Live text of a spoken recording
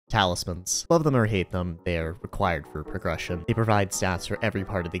Talismans. Love them or hate them, they are required for progression. They provide stats for every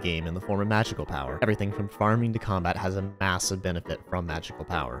part of the game in the form of magical power. Everything from farming to combat has a massive benefit from magical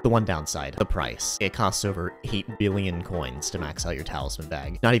power. The one downside, the price. It costs over 8 billion coins to max out your talisman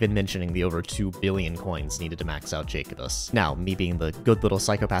bag, not even mentioning the over 2 billion coins needed to max out Jacobus. Now, me being the good little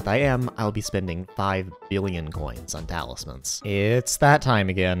psychopath I am, I'll be spending 5 billion coins on talismans. It's that time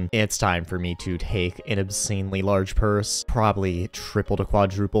again. It's time for me to take an obscenely large purse, probably triple to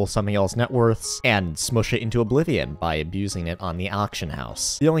quadruple something else net worths, and smush it into oblivion by abusing it on the auction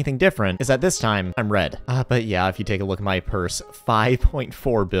house. The only thing different is that this time I'm red. But yeah, if you take a look at my purse,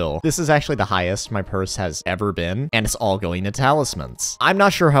 5.4 bill. This is actually the highest my purse has ever been, and it's all going to talismans. I'm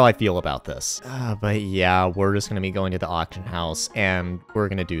not sure how I feel about this. But yeah, we're just gonna be going to the auction house, and we're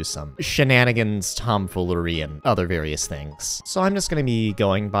gonna do some shenanigans, tomfoolery, and other various things. So I'm just gonna be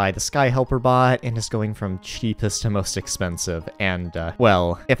going by the Sky Helper bot, and just going from cheapest to most expensive, and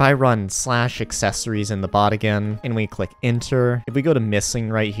well, if I run /accessories in the bot again, and we click enter, if we go to missing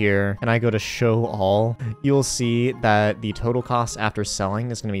right here, and I go to show all, you'll see that the total cost after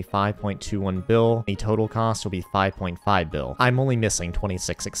selling is going to be 5.21 bill. The total cost will be 5.5 bill. I'm only missing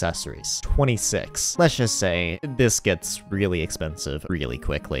 26 accessories. 26. Let's just say this gets really expensive really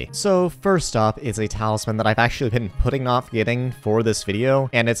quickly. So first up is a talisman that I've actually been putting off getting for this video,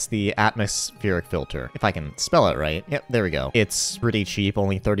 and it's the atmospheric filter. If I can spell it right. Yep, there we go. It's pretty cheap,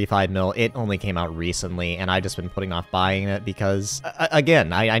 only 35 mil. It only came out recently, and I've just been putting off buying it because,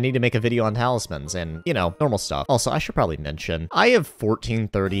 again, I need to make a video on talismans and, you know, normal stuff. Also, I should probably mention, I have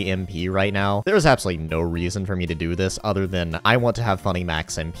 1430 MP right now. There's absolutely no reason for me to do this other than I want to have funny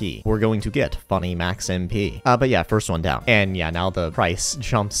max MP. We're going to get funny max MP. But yeah, first one down. And yeah, now the price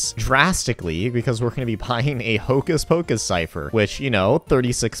jumps drastically because we're going to be buying a Hocus Pocus cipher, which, you know,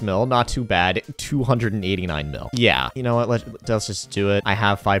 36 mil, not too bad, 289 mil. Yeah, you know what, let's just do it. I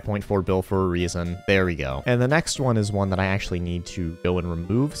have 5.4 bill for a reason. There we go. And the next one is one that I actually need to go and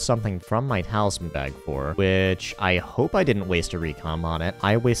remove something from my talisman bag for, which I hope I didn't waste a recom on it.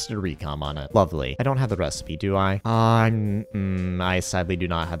 I wasted a recom on it. Lovely. I don't have the recipe, do I? I sadly do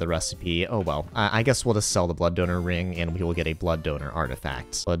not have the recipe. Oh well. I guess we'll just sell the blood donor ring and we will get a blood donor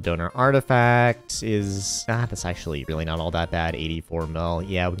artifact. Blood donor artifact is... that's actually really not all that bad. 84 mil.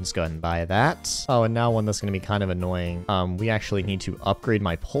 Yeah, we can just go ahead and buy that. Oh, and now one that's going to be kind of annoying. We actually need to upgrade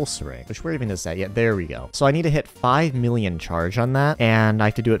my pulse ring, which where even is that? Yeah, there we go. So I need to hit 5 million charge on that, and I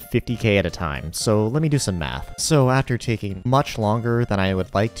have to do it 50k at a time. So let me do some math. So after taking much longer than I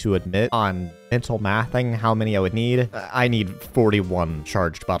would like to admit on mental mathing how many I would need, I need 41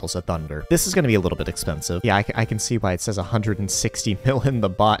 charged bottles of thunder. This is going to be a little bit expensive. Yeah, I can see why it says 160 mil in the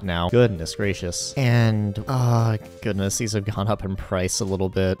bot now. Goodness gracious. And, goodness, these have gone up in price a little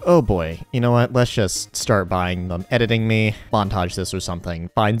bit. Oh boy. You know what? Let's just start buying them. Editing me, montage this or something.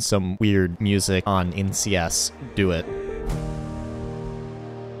 Find some weird music on NCS. Do it.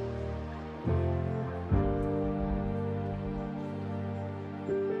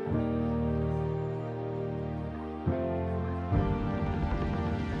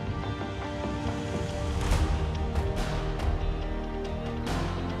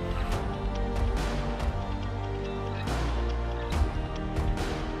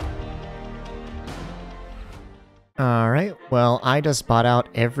 Alright, well, I just bought out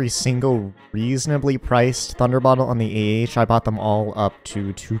every single reasonably priced Thunder Bottle on the AH. I bought them all up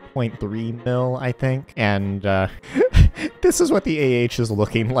to 2.3 mil, I think. And, this is what the AH is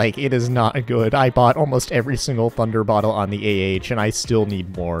looking like. It is not good. I bought almost every single Thunder Bottle on the AH, and I still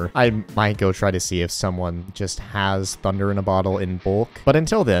need more. I might go try to see if someone just has Thunder in a bottle in bulk. But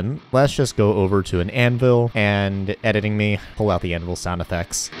until then, let's just go over to an anvil, and editing me, pull out the anvil sound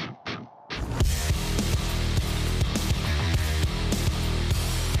effects.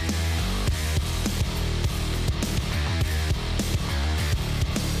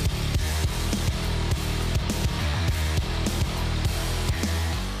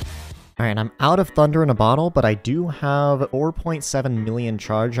 Alright, I'm out of Thunder in a bottle, but I do have 4.7 million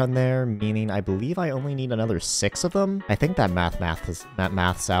charge on there, meaning I believe I only need another 6 of them. I think that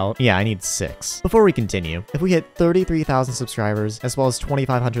maths out. Yeah, I need 6. Before we continue, if we hit 33,000 subscribers, as well as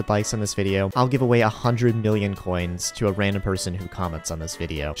 2,500 likes on this video, I'll give away 100 million coins to a random person who comments on this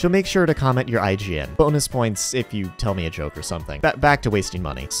video. So make sure to comment your IGN. Bonus points if you tell me a joke or something. Back to wasting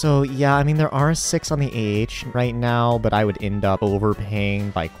money. So yeah, I mean, there are 6 on the AH right now, but I would end up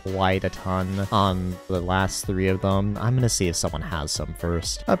overpaying by quite a ton on the last 3 of them. I'm gonna see if someone has some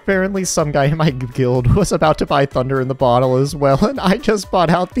first. Apparently some guy in my guild was about to buy Thunder in the Bottle as well, and I just bought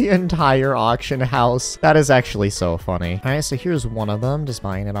out the entire auction house. That is actually so funny. All right, so here's one of them, just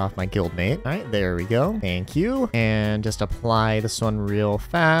buying it off my guildmate. All right, there we go. Thank you. And just apply this one real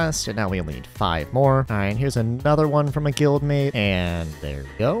fast. And now we only need 5 more. All right, here's another one from a guildmate. And there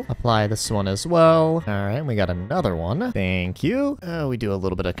we go. Apply this one as well. All right, we got another one. Thank you. We do a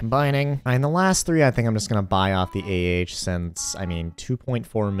little bit of combining. All right, and the last 3, I think I'm just gonna buy off the AH since, I mean,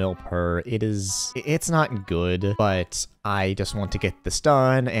 2.4 mil per. It's not good, but I just want to get this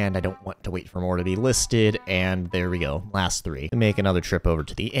done, and I don't want to wait for more to be listed, and there we go, last 3. We make another trip over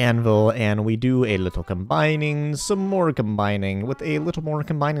to the anvil, and we do a little combining, some more combining, with a little more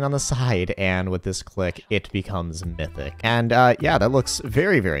combining on the side, and with this click, it becomes mythic. And yeah, that looks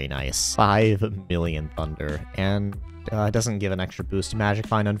very, very nice. 5 million thunder, and it doesn't give an extra boost to Magic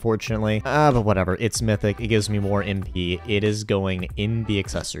Find, unfortunately. But whatever, it's mythic, it gives me more MP. It is going in the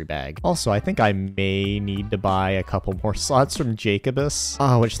accessory bag. Also, I think I may need to buy a couple more slots from Jacobus,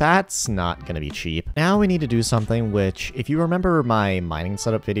 which that's not gonna be cheap. Now we need to do something which, if you remember my mining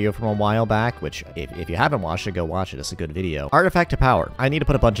setup video from a while back, which if you haven't watched it, go watch it, it's a good video. Artifact to power. I need to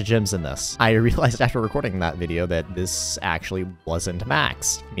put a bunch of gems in this. I realized after recording that video that this actually wasn't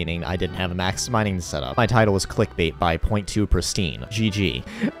maxed, meaning I didn't have a maxed mining setup. My title was clickbait by 0.2 pristine. GG.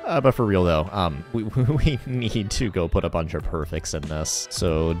 But for real though, we need to go put a bunch of perfects in this.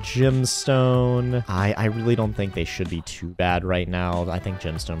 So gemstone, I really don't think they should be too bad right now. I think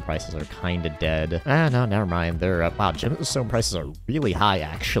gemstone prices are kind of dead. No, never mind. They're wow, gemstone prices are really high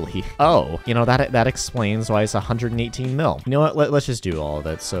actually. Oh, you know, that explains why it's 118 mil. You know what? Let's just do all of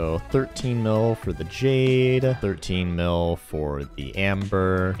it. So 13 mil for the jade, 13 mil for the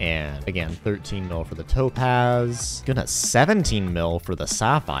amber, and again 13 mil for the topaz. Goodness, 17 mil for the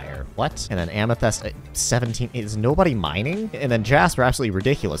sapphire. What? And then amethyst, 17. Is nobody mining? And then jasper, absolutely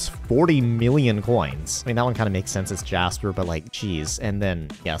ridiculous. 40 million coins. I mean, that one kind of makes sense. It's jasper, but like, geez. And then,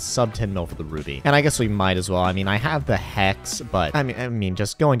 yeah, sub 10 mil for the ruby. And I guess we might as well. I mean, I have the hex, but I mean,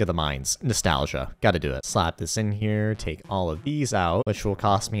 just going to the mines. Nostalgia. Gotta do it. Slap this in here, take all of these out, which will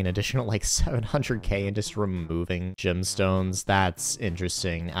cost me an additional like 700k in just removing gemstones. That's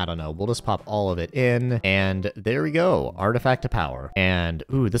interesting. I don't know. We'll just pop all of it in, and there we go. Artifact to power. And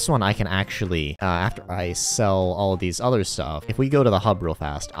ooh, this one I can actually, after I sell all of these other stuff, if we go to the hub real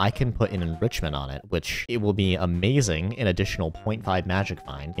fast, I can put an enrichment on it, which it will be amazing. An additional 0.5 magic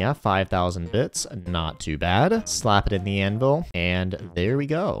find. Yeah, 5,000 bits. Not too bad. Slap it in the anvil, and there we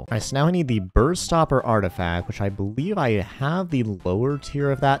go. All right, so now I need the burst stopper artifact, which I believe I have the lower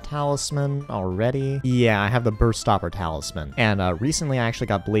tier of that talisman already. Yeah, I have the burst stopper talisman. And recently I actually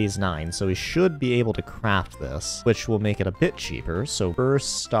got Blaze 9, so we should be able to craft this, which will make it a bit cheaper. So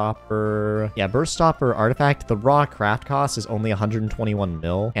burst stopper, yeah, burst stopper artifact, the raw craft cost is only 121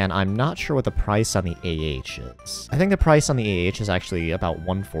 mil, and I'm not sure what the price on the AH is. I think the price on the AH is actually about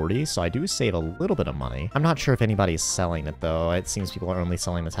 140, so I do save a little bit of money. I'm not sure if anybody's selling it though. It seems people are only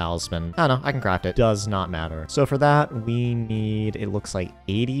selling the talisman. I don't know, I can craft it. Does not matter. So for that, we need, it looks like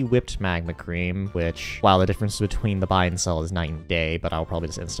 80 whipped magma cream, which, wow, the difference between the buy and sell is night and day, but I'll probably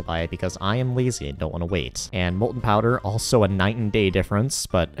just insta buy it because I am lazy and don't want to wait. And molten powder, also a night and day difference,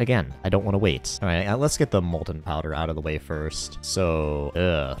 but again, I don't want to wait. All right, let's get the molten powder out of the way first. So,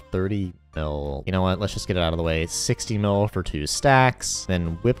 30 mil. You know what? Let's just get it out of the way. 60 mil for 2 stacks.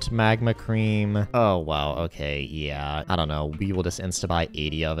 Then whipped magma cream. Oh, wow. Okay, yeah. I don't know. We will just insta-buy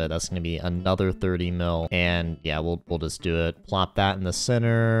 80 of it. That's going to be another 30 mil. And yeah, we'll just do it. Plop that in the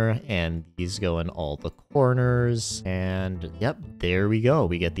center. And these go in all the corners. And yep, there we go.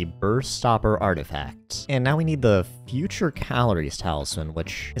 We get the burst stopper artifact. And now we need the future calories talisman,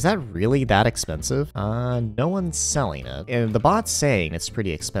 which, is that really that expensive? No one's selling it. And the bot's saying it's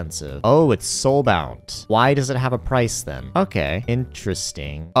pretty expensive. Oh, it's soulbound. Why does it have a price then? Okay,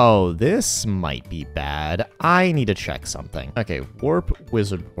 interesting. Oh, this might be bad. I need to check something. Okay, warp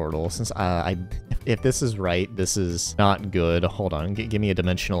wizard portal. Since if this is right, this is not good. Hold on, give me a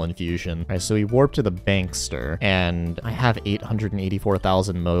dimensional infusion. All right, so we warp to the bankster, and I have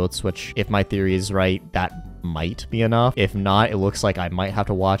 884,000 motes, which, if my theory is right, that might be enough. If not, it looks like I might have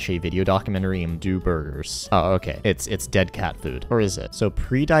to watch a video documentary and do burgers. Oh, okay. It's dead cat food. Or is it? So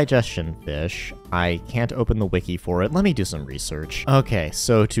pre-digestion fish. I can't open the wiki for it. Let me do some research. Okay,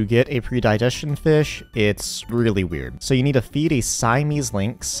 so to get a pre-digestion fish, it's really weird. So you need to feed a Siamese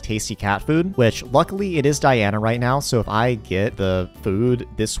lynx tasty cat food, which luckily it is Diana right now, so if I get the food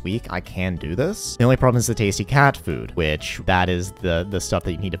this week, I can do this. The only problem is the tasty cat food, which that is the stuff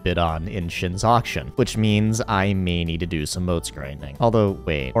that you need to bid on in Shin's auction, which means means I may need to do some moats grinding. Although,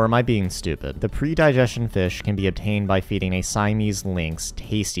 wait, or am I being stupid? The pre-digestion fish can be obtained by feeding a Siamese lynx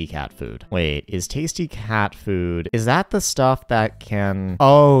tasty cat food. Wait, is tasty cat food, is that the stuff that can...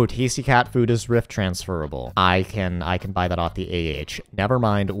 Oh, tasty cat food is rift transferable. I can buy that off the AH. Never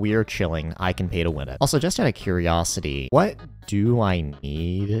mind, we're chilling. I can pay to win it. Also, just out of curiosity, what do I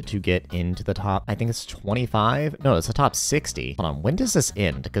need to get into the top? I think it's 25? No, it's the top 60. Hold on, when does this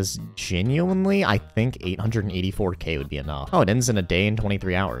end? Because genuinely, I think 884k would be enough. Oh, it ends in a day and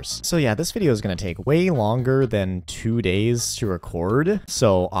 23 hours. So yeah, this video is going to take way longer than 2 days to record.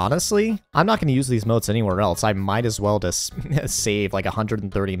 So honestly, I'm not going to use these moats anywhere else. I might as well just save like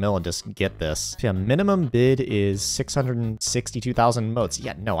 130 mil and just get this. So yeah, minimum bid is 662,000 moats.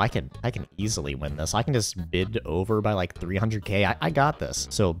 Yeah, no, I can easily win this. I can just bid over by like 300k. I got this.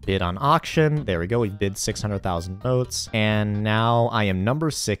 So bid on auction. There we go. We bid 600,000 moats. And now I am number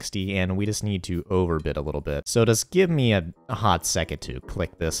 60 and we just need to overbid a little bit. So just give me a hot second to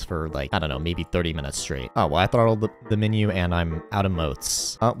click this for like, I don't know, maybe 30 minutes straight. Oh, well, I throttled the menu and I'm out of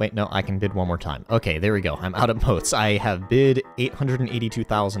moats. Oh, wait, no, I can bid one more time. Okay, there we go. I'm out of moats. I have bid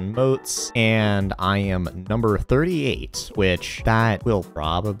 882,000 moats and I am number 38, which that will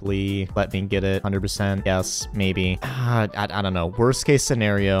probably let me get it 100%. Yes, maybe. I don't know. Worst case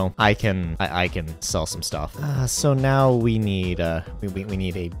scenario, I can sell some stuff. So now we need we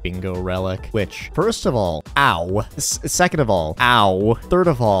need a bingo relic, which first of all, ow. Second of all, ow. Third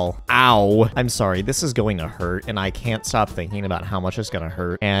of all, ow. I'm sorry, this is going to hurt and I can't stop thinking about how much it's gonna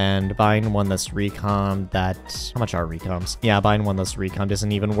hurt. And buying one that's recon, how much are recoms? Yeah, buying one that's recon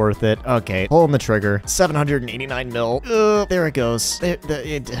isn't even worth it. Okay, pulling the trigger. 789 mil. There it goes.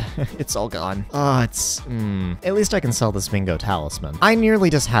 It's all gone. At least I can sell this bingo talisman. I nearly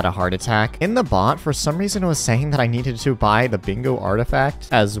just had a heart attack. In the bot, for some reason it was saying that I needed to buy the bingo artifact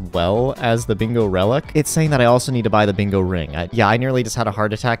as well as the bingo relic. It's saying that I also need to buy the bingo ring. Yeah, I nearly just had a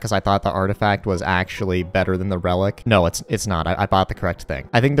heart attack because I thought the artifact was actually better than the relic. No, it's not. I bought the correct thing.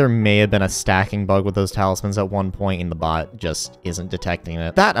 I think there may have been a stacking bug with those talismans at one point and the bot just isn't detecting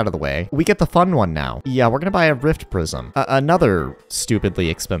it. That out of the way, we get the fun one now. Yeah, we're gonna buy a rift prism. Another stupidly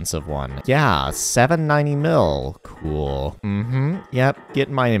expensive one. Yeah, 790 mil. Cool. Yep, get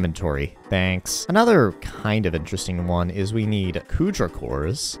in my inventory. Thanks. Another kind of interesting one is we need Kudra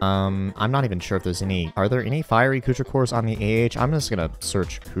cores. I'm not even sure if there's any... Are there any fiery Kudra cores on the AH? I'm just gonna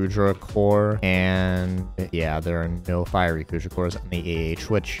search Kudra core, and yeah, there are no fiery Kudra cores on the AH,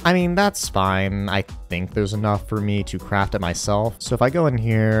 which, I mean, that's fine. I think there's enough for me to craft it myself. So if I go in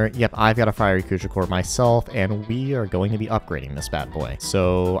here, yep, I've got a fiery Kudra core myself, and we are going to be upgrading this bad boy.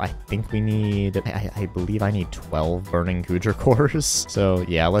 So I think we need... I believe I need 12 burning Kudra cores. So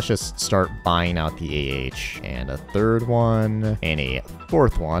yeah, let's just start buying out the AH, and a third one and a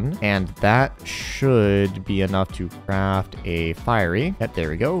fourth one, and that should be enough to craft a fiery. Yep,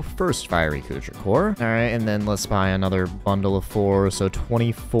 there we go. First fiery Kudra core. All right, and then let's buy another bundle of 4, so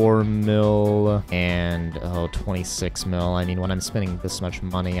 24 mil and 26 mil. I mean, when I'm spending this much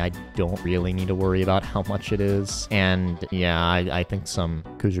money, I don't really need to worry about how much it is. And yeah, I think some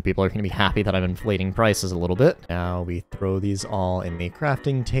Kudra people are going to be happy that I'm inflating prices a little bit. Now we throw these all in the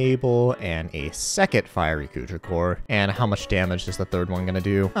crafting table and a second fiery Kudra core. And how much damage is the third one gonna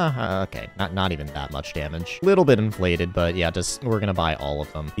do? Okay, not even that much damage. Little bit inflated, but yeah, we're gonna buy all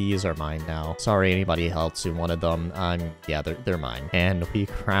of them. These are mine now. Sorry, anybody else who wanted them. Yeah, they're mine. And we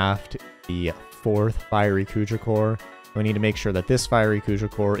craft the fourth fiery Kudra core. We need to make sure that this fiery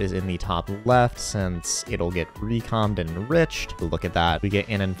Kudra core is in the top left since it'll get recommed and enriched. Look at that. We get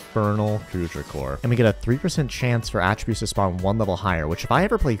an infernal Kudra core. And we get a 3% chance for attributes to spawn 1 level higher, which if I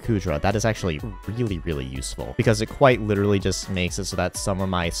ever play Kudra, that is actually really, really useful because it quite literally just makes it so that some of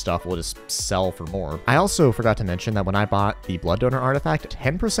my stuff will just sell for more. I also forgot to mention that when I bought the Blood Donor artifact,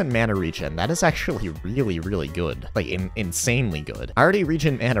 10% mana regen. That is actually really, really good. Like, insanely good. I already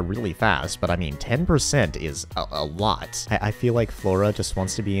regen mana really fast, but I mean, 10% is a lot. I feel like Flora just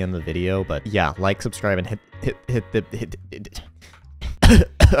wants to be in the video, but yeah, like, subscribe, and hit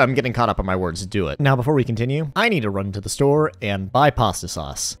I'm getting caught up on my words. Do it. Now, before we continue, I need to run to the store and buy pasta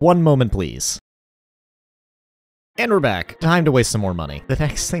sauce. One moment, please. And we're back. Time to waste some more money. The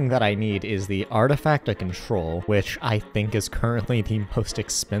next thing that I need is the Artifact of Control, which I think is currently the most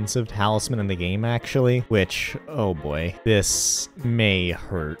expensive talisman in the game, actually. Which, oh boy, this may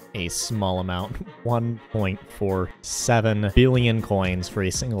hurt a small amount. 1.47 billion coins for a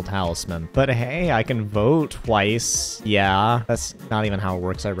single talisman. But hey, I can vote twice. Yeah, that's not even how it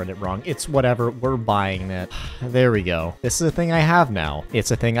works. I read it wrong. It's whatever. We're buying it. There we go. This is a thing I have now.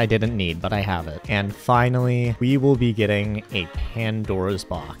 It's a thing I didn't need, but I have it. And finally, we will will be getting a Pandora's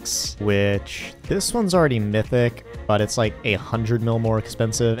box, which this one's already mythic, but it's like 100 mil more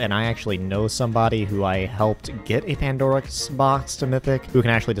expensive, and I actually know somebody who I helped get a Pandora's box to mythic who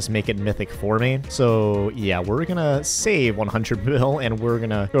can actually just make it mythic for me. So yeah, we're gonna save 100 mil and we're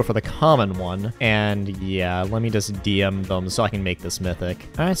gonna go for the common one. And yeah, let me just DM them so I can make this mythic.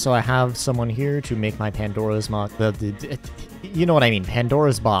 All right, so I have someone here to make my Pandora's box. You know what I mean,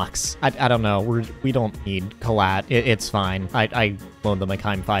 Pandora's box. I don't know, we don't need collat, it's fine. I loaned them a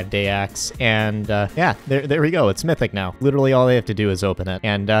Kime 5 Day Axe, and yeah, there we go, it's mythic now. Literally all they have to do is open it,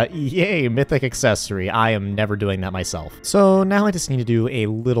 and yay, mythic accessory. I am never doing that myself. So now I just need to do a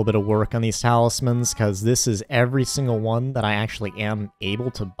little bit of work on these talismans, because this is every single one that I actually am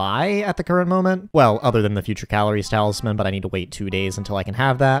able to buy at the current moment. Well, other than the Future Calories talisman, but I need to wait 2 days until I can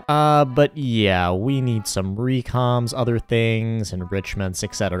have that. But yeah, we need some recoms, other things, enrichments,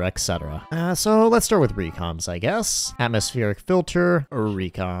 etc, etc. So let's start with recoms, I guess. Atmospheric Filter, a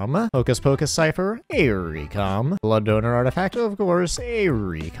recom. Hocus Pocus Cipher, a recom. Blood Donor Artifact, of course, a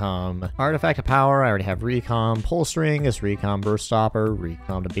recom. Artifact of Power, I already have recom. Pulse Ring is recom. Burst Stopper,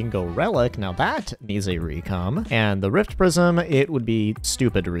 recom. To Bingo Relic, now that needs a recom. And the Rift Prism, it would be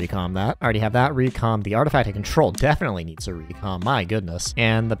stupid to recom that. I already have that recom. The Artifact of Control definitely needs a recom, my goodness.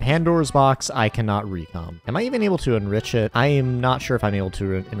 And the Pandora's box, I cannot recom. Am I even able to enrich it? I am not sure if I'm able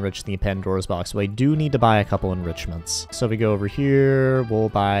to enrich the Pandora's box, but I do need to buy a couple enrichments. So if we go over here, we'll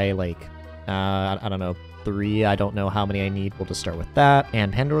buy like, I don't know, 3. I don't know how many I need. We'll just start with that.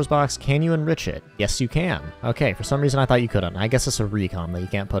 And Pandora's box, can you enrich it? Yes, you can. Okay, for some reason I thought you couldn't. I guess it's a recom that you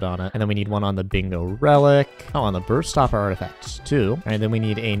can't put on it. And then we need one on the Bingo Relic. Oh, on the Burst Stopper artifact too. And then we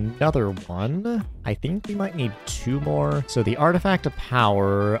need another one. I think we might need 2 more. So the Artifact of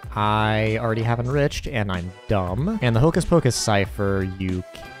Power, I already have enriched, and I'm dumb. And the Hocus Pocus Cipher, you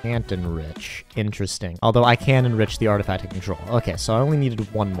can't enrich. Interesting. Although I can enrich the Artifact of Control. Okay, so I only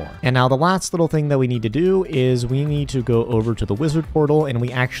needed 1 more. And now the last little thing that we need to do is we need to go over to the Wizard Portal, and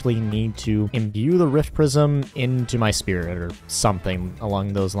we actually need to imbue the Rift Prism into my Spirit, or something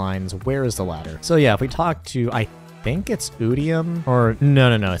along those lines. Where is the ladder? So yeah, if we talk to, I think it's Udium, or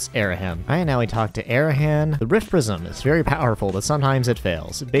no, it's Arahan. All right, now we talk to Arahan. The Rift Prism is very powerful, but sometimes it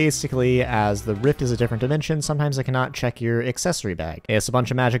fails. Basically, as the Rift is a different dimension, sometimes it cannot check your accessory bag. It's a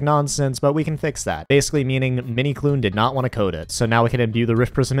bunch of magic nonsense, but we can fix that. Basically meaning Minikloon did not want to code it, so now we can imbue the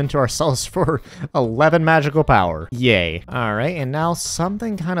Rift Prism into ourselves for 11 magical power. Yay. All right, and now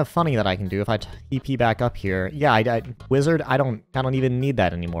something kind of funny that I can do if I TP back up here. Yeah, Wizard, I don't even need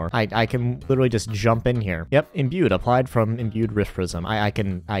that anymore. I can literally just jump in here. Yep, imbued. Applied from imbued Rift Prism. I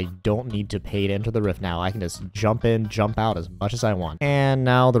don't need to pay to enter the Rift now. I can just jump in, jump out as much as I want. And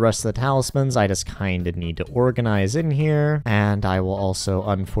now the rest of the talismans, I just kind of need to organize in here. And I will also,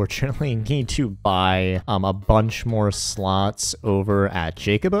 unfortunately, need to buy a bunch more slots over at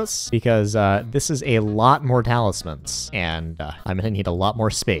Jacobus, because this is a lot more talismans, and I'm gonna need a lot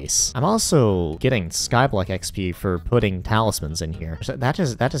more space. I'm also getting Skyblock XP for putting talismans in here. So that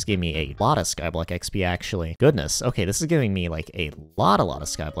just gave me a lot of Skyblock XP, actually. Goodness. Okay, this is giving me like a lot of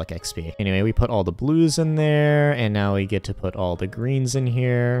Skyblock XP. Anyway, we put all the blues in there, and now we get to put all the greens in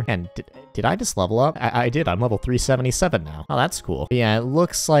here. And did I just level up? I did. I'm level 377 now. Oh, that's cool. But yeah, it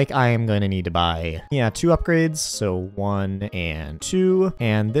looks like I am going to need to buy, yeah, 2 upgrades. So 1 and 2.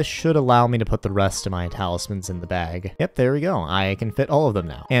 And this should allow me to put the rest of my talismans in the bag. Yep, there we go. I can fit all of them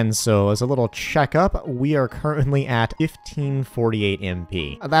now. And so as a little checkup, we are currently at 1548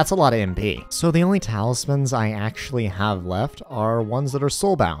 MP. That's a lot of MP. So the only talismans I actually have left are ones that are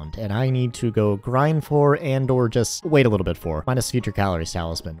soulbound, and I need to go grind for and or just wait a little bit for. Minus Future Calories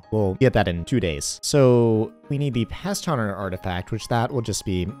talisman. We'll get that in 2 days. So we need the Pest Hunter artifact, which that will just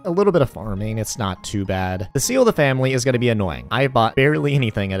be a little bit of farming. It's not too bad. The Seal of the Family is going to be annoying. I bought barely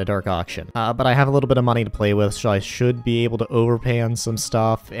anything at a dark auction, but I have a little bit of money to play with, so I should be able to overpay on some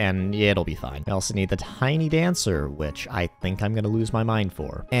stuff, and yeah, it'll be fine. We also need the Tiny Dancer, which I think I'm going to lose my mind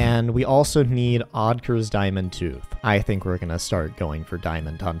for. And we also need Odker's Diamond Tooth. I think we're going to start going for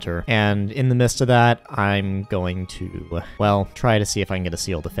Diamond Hunter. And in the midst of that, I'm going to, well, try to see if I can get a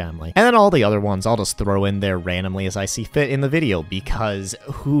Seal of the Family. And then all the other ones I'll just throw in there randomly as I see fit in the video, because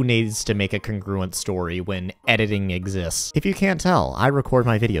who needs to make a congruent story when editing exists? If you can't tell, I record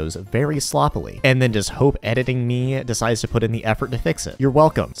my videos very sloppily, and then just hope editing me decides to put in the effort to fix it. You're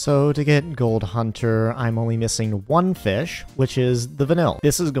welcome. So to get Gold Hunter, I'm only missing 1 fish, which is the Vanille.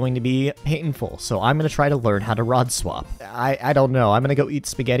 This is going to be painful, so I'm going to try to learn how to rod swap. I don't know. I'm going to go eat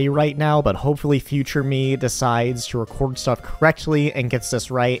spaghetti right now, but hopefully future me decides to record stuff correctly and gets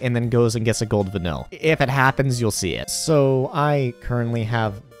this right, and then goes and gets a Gold Vanille. If it happens, you'll see it. So I currently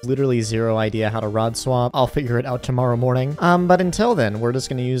have literally zero idea how to rod swap. I'll figure it out tomorrow morning. But until then, we're just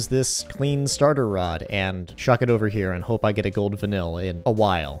gonna use this clean starter rod and chuck it over here and hope I get a gold vanilla in a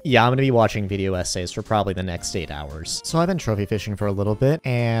while. Yeah, I'm gonna be watching video essays for probably the next 8 hours. So I've been trophy fishing for a little bit,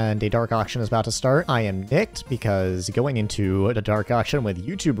 and a dark auction is about to start. I am nicked because going into a dark auction with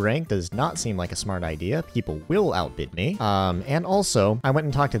YouTube rank does not seem like a smart idea. People will outbid me. And also, I went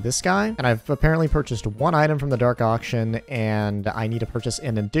and talked to this guy, and I've apparently purchased 1 item from the dark auction, and I need to purchase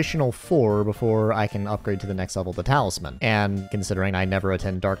an additional 4 before I can upgrade to the next level, the talisman. And considering I never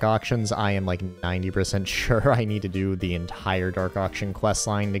attend dark auctions, I am like 90% sure I need to do the entire dark auction quest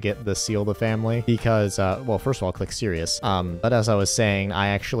line to get the Seal the Family, because, well, first of all, click serious. But as I was saying, I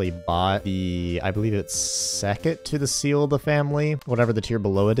actually bought the, I believe it's second to the Seal the Family, whatever the tier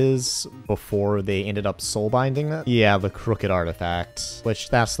below it is, before they ended up soul binding it. Yeah, the Crooked Artifact, which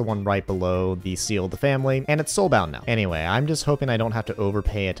that's the one right below the Seal the Family, and it's soulbound now. Anyway, I'm just hoping I don't have to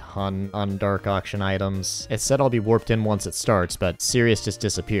overpay a ton on dark auction items. It said I'll be warped in once it starts, but Sirius just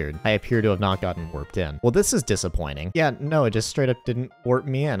disappeared. I appear to have not gotten warped in. Well, this is disappointing. Yeah, no, it just straight up didn't warp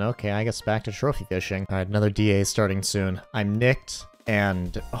me in. Okay, I guess back to trophy fishing. All right, another DA starting soon. I'm nicked,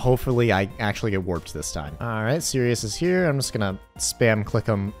 and hopefully I actually get warped this time. All right, Sirius is here. I'm just gonna spam click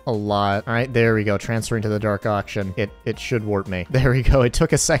him a lot. All right, there we go. Transferring to the dark auction. It should warp me. There we go. It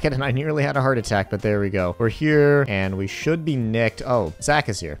took a second and I nearly had a heart attack, but there we go. We're here and we should be nicked. Oh, Zach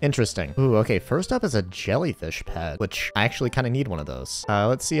is here. Interesting. Ooh, okay. First up is a jellyfish pet, which I actually kind of need one of those.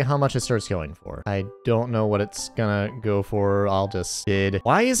 Let's see how much it starts going for. I don't know what it's gonna go for. I'll just bid.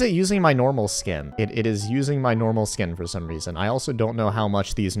 Why is it using my normal skin? It is using my normal skin for some reason. I also don't know how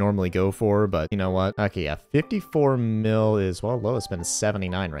much these normally go for, but you know what? Okay, yeah, 54 mil is, well, lowest been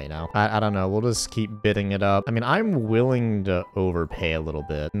 79 right now. I don't know. We'll just keep bidding it up. I mean, I'm willing to overpay a little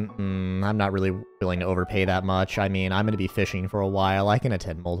bit. I'm not really willing to overpay that much. I mean, I'm going to be fishing for a while. I can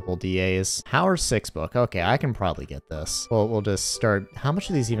attend multiple DAs. Power 6 book. Okay, I can probably get this. Well, we'll just start. How much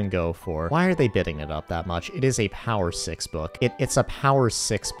do these even go for? Why are they bidding it up that much? It is a Power 6 book. It's a Power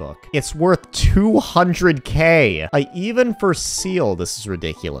 6 book. It's worth 200k. Even for Seal, this is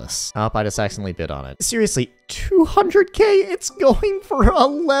ridiculous. Oh, I just accidentally bid on it. Seriously, 200k? It's going for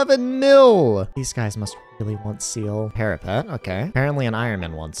 11 mil. These guys must really want Seal. Parapet, okay. Apparently an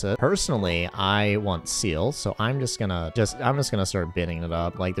Ironman wants it. Personally, I want Seal, so I'm just gonna start bidding it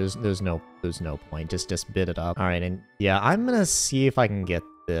up. Like there's no point. Just bid it up. All right, and yeah, I'm gonna see if I can get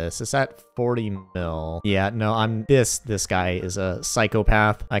this. It's at 40 mil. Yeah, no, this guy is a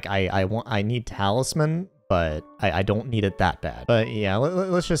psychopath. Like I need Talisman, but I don't need it that bad. But yeah,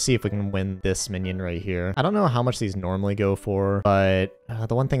 let's just see if we can win this minion right here. I don't know how much these normally go for, but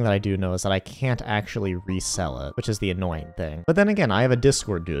the one thing that I do know is that I can't actually resell it, which is the annoying thing. But then again, I have a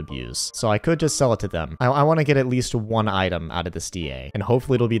Discord to abuse, so I could just sell it to them. I want to get at least 1 item out of this DA, and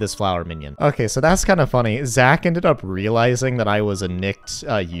hopefully it'll be this flower minion. Okay, so that's kind of funny. Zach ended up realizing that I was a nicked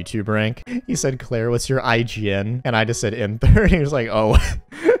YouTube rank. He said, Claire, what's your IGN? And I just said Endthr, and he was like, oh.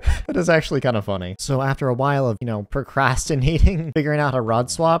 That is actually kind of funny. So after a while of, you know, procrastinating, figuring out how to rod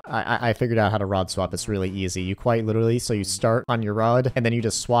swap, I figured out how to rod swap. It's really easy. You quite literally, so you start on your rod, and then you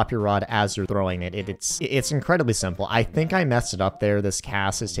just swap your rod as you're throwing it. It's incredibly simple. I think I messed it up there. This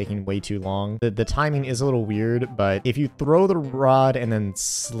cast is taking way too long. The timing is a little weird, but if you throw the rod and then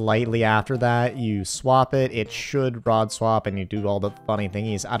slightly after that, you swap it, it should rod swap and you do all the funny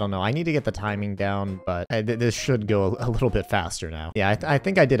thingies. I don't know. I need to get the timing down, but this should go a little bit faster now. Yeah, I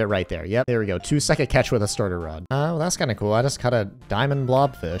think I did it right there. Yep, there we go. 2-second catch with a starter rod. Well, that's kind of cool. I just caught a diamond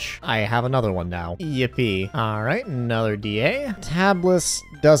blobfish. I have another one now. Yippee. All right, another DA. Tablis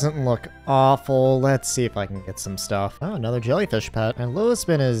doesn't look awful. Let's see if I can get some stuff. Oh, another jellyfish pet. My lowest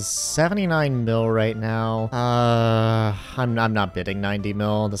spin is 79 mil right now. I'm not bidding 90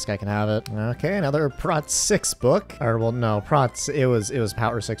 mil. This guy can have it. Okay, another Prot 6 book. Or, well, no, Prot, it was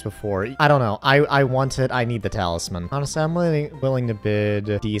Power 6 before. I don't know. I want it. I need the talisman. Honestly, I'm willing to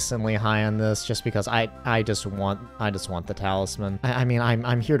bid decently high on this just because I just want the talisman. I mean,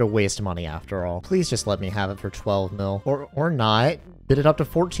 I'm here to waste money after all. Please just let me have it for 12 mil or not. Bid it up to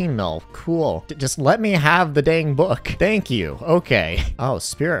 14 mil. Cool. Just let me have the dang book. Thank you. Okay. Oh,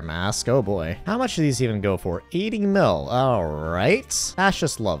 Spirit Mask. Oh boy. How much do these even go for? 80 mil. All right. That's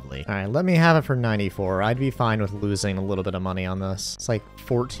just lovely. All right, let me have it for 94. I'd be fine with losing a little bit of money on this. It's like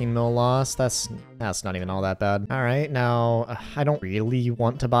 14 mil loss. That's not even all that bad. All right, now I don't really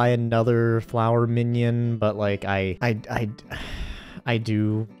want to buy another flower minion, but like I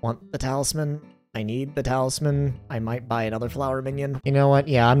do want the talisman. I need the talisman. I might buy another flower minion. You know what?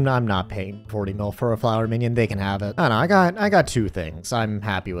 Yeah, I'm not paying 40 mil for a flower minion. They can have it. I don't know, I got 2 things. I'm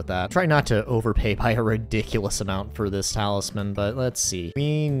happy with that. Try not to overpay by a ridiculous amount for this talisman, but let's see.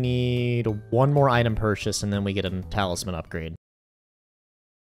 We need 1 more item purchase and then we get a talisman upgrade.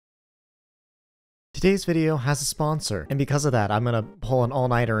 Today's video has a sponsor, and because of that, I'm gonna pull an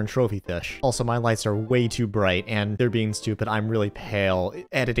all-nighter and trophy fish. Also, my lights are way too bright, and they're being stupid. I'm really pale.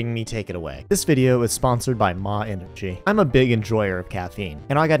 Editing me, take it away. This video is sponsored by Ma Energy. I'm a big enjoyer of caffeine,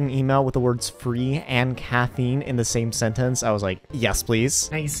 and I got an email with the words free and caffeine in the same sentence. I was like, yes, please.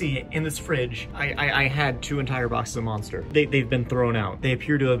 Now you see, in this fridge, I had 2 entire boxes of Monster. They've been thrown out. They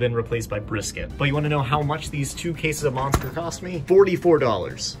appear to have been replaced by brisket. But you want to know how much these 2 cases of Monster cost me?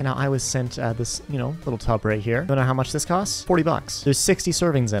 $44. And now I was sent this, little tub right here. You know how much this costs? 40 bucks. There's 60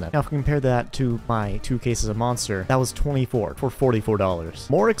 servings in it. Now, if we compare that to my 2 cases of Monster, that was 24 for $44.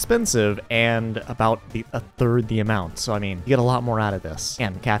 More expensive and about a third the amount. So, I mean, you get a lot more out of this.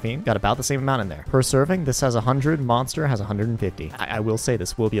 And caffeine, got about the same amount in there. Per serving, this has 100, Monster has 150. I will say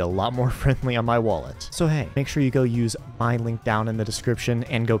this will be a lot more friendly on my wallet. So, hey, make sure you go use my link down in the description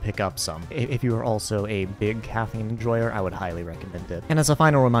and go pick up some. If you are also a big caffeine enjoyer, I would highly recommend it. And as a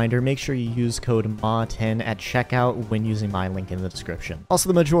final reminder, make sure you use code MA10 at checkout when using my link in the description. Also,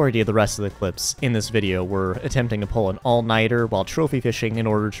 the majority of the rest of the clips in this video were attempting to pull an all-nighter while trophy fishing in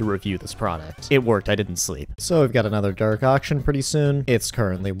order to review this product. It worked, I didn't sleep. So we've got another dark auction pretty soon. It's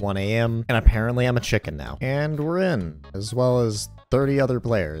currently 1 AM, and apparently I'm a chicken now. And we're in, as well as 30 other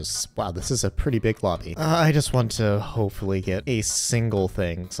players. Wow, this is a pretty big lobby. I just want to hopefully get a single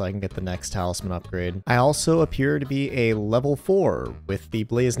thing so I can get the next talisman upgrade. I also appear to be a level 4 with the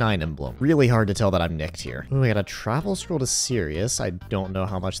Blaze 9 emblem. Really hard to tell that I'm nicked here. Ooh, we got a travel scroll to Sirius. I don't know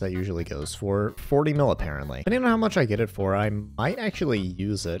how much that usually goes for. 40 mil apparently. Depending on how much I get it for, I might actually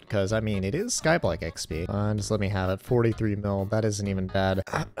use it because, I mean, it is Skyblock XP. Just let me have it. 43 mil. That isn't even bad.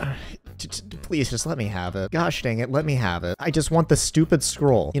 Please, just let me have it. Gosh dang it, let me have it. I just want the stupid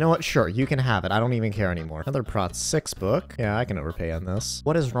scroll. You know what? Sure, you can have it. I don't even care anymore. Another Prot 6 book. Yeah, I can overpay on this.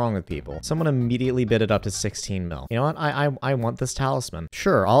 What is wrong with people? Someone immediately bid it up to 16 mil. You know what? I want this talisman.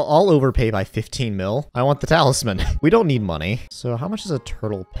 Sure, I'll overpay by 15 mil. I want the talisman. We don't need money. So how much is a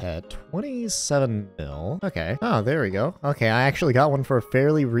turtle pet? 27 mil. Okay. Oh, there we go. Okay, I actually got one for a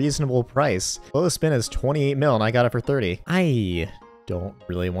fairly reasonable price. Lowest spin is 28 mil and I got it for 30. I don't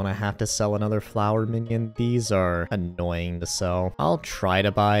really want to have to sell another flower minion. These are annoying to sell. I'll try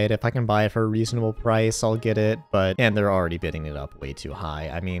to buy it. If I can buy it for a reasonable price, I'll get it, but and they're already bidding it up way too high.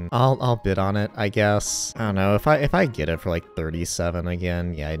 I mean, I'll bid on it, I guess. I don't know, if I get it for like 37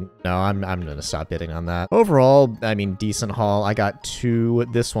 again, yeah, no, I'm gonna stop bidding on that. Overall, I mean, decent haul. I got 2.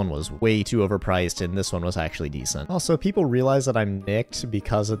 This one was way too overpriced and this one was actually decent. Also, people realize that I'm nicked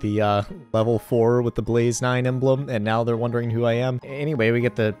because of the level 4 with the Blaze 9 emblem, and now they're wondering who I am. Anyway, we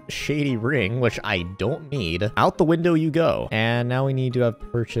get the shady ring, which I don't need. Out the window you go. And now we need to have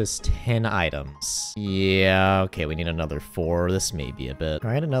purchased 10 items. Yeah, okay, we need another 4. This may be a bit. All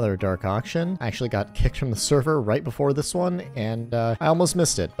right, another dark auction. I actually got kicked from the server right before this one, and I almost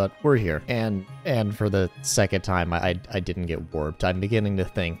missed it, but we're here. And for the second time, I didn't get warped. I'm beginning to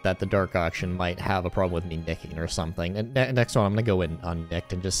think that the dark auction might have a problem with me nicking or something. And next one, I'm gonna go in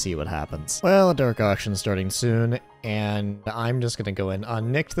unnicked and just see what happens. Well, a dark auction's starting soon, and I'm just gonna go in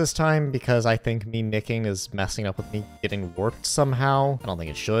unnicked this time because I think me nicking is messing up with me getting warped somehow. I don't think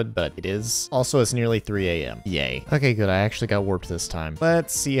it should, but it is. Also, it's nearly 3 AM. Yay. Okay, good. I actually got warped this time.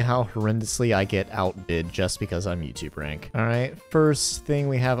 Let's see how horrendously I get outbid just because I'm YouTube rank. All right, first thing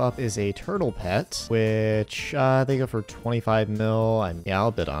we have up is a turtle pet, which they go for 25 mil. Yeah,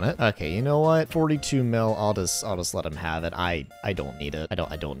 I'll bid on it. Okay, you know what? 42 mil. I'll just let him have it. I don't need it.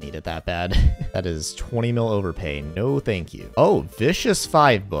 I don't need it that bad. That is 20 mil overpay. No, thank you. Oh, Vicious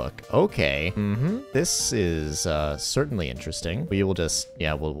 5 book. Okay. This is certainly interesting. We will just,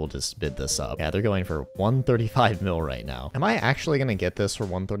 yeah, we'll just bid this up. Yeah, they're going for 135 mil right now. Am I actually gonna get this for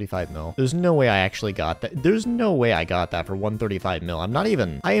 135 mil? There's no way I actually got that. There's no way I got that for 135 mil.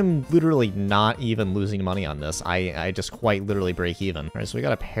 I am literally not even losing money on this. I just quite literally break even. All right, so we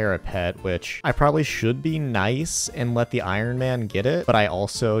got a parapet, which I probably should be nice and let the Iron Man get it, but I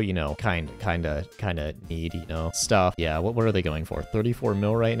also, you know, kind of need, you know, stuff. Yeah, what are they going for? 34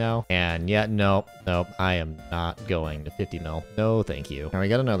 mil right now? And yeah, nope, I am not going to 50 mil. No, thank you. Now we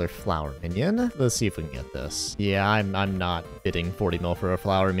got another flower minion. Let's see if we can get this. Yeah, I'm not bidding 40 mil for a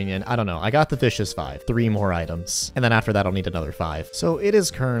flower minion. I don't know. I got the fishes 5. 3 more items. And then after that, I'll need another 5. So it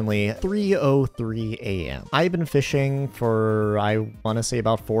is currently 3:03 a.m. I've been fishing for, I want to say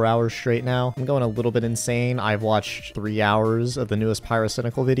about 4 hours straight now. I'm going a little bit insane. I've watched 3 hours of the newest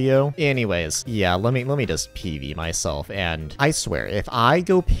Pyrocynical video. Anyways, yeah, let me just PV myself. And I swear, if I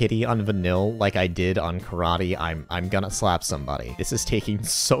go pity on Vanille like I did on Karate, I'm gonna slap somebody. This is taking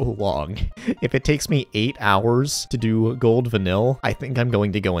so long. If it takes me 8 hours to do gold Vanille, I think I'm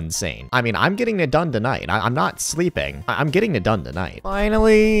going to go insane. I mean, I'm getting it done tonight. I'm not sleeping. I'm getting it done tonight.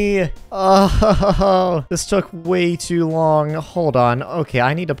 Finally! Oh, this took way too long. Hold on. Okay,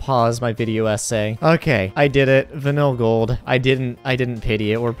 I need to pause my video essay. Okay, I did it. Vanille gold. I didn't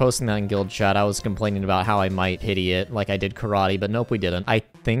pity it. We're posting that in guild chat. I was complaining about how I might pity it like I did Karate, but nope, we didn't. I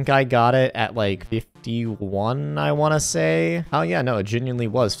think I got it at like 51, I want to say. Oh yeah, no, it genuinely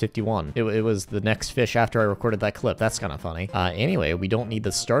was 51. It was the next fish after I recorded that clip. That's kind of funny. Anyway, we don't need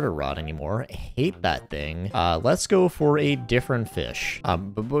the starter rod anymore. I hate that thing. Let's go for a different fish.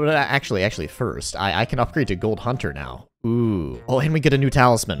 But actually first, I can upgrade to Gold Hunter now. Ooh. Oh, and we get a new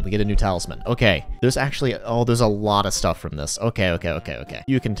talisman. Okay. There's actually, there's a lot of stuff from this. Okay.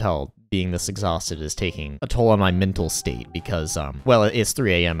 You can tell being this exhausted is taking a toll on my mental state because, well, it's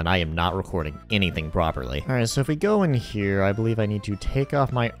 3 a.m. and I am not recording anything properly. All right, so if we go in here, I believe I need to take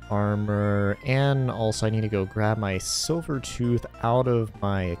off my armor, and also I need to go grab my silver tooth out of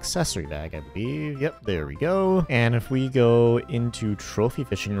my accessory bag, I believe. Yep, there we go. And if we go into trophy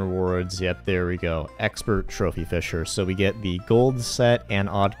fishing rewards, yep, there we go. Expert trophy fisher. So we get the gold set and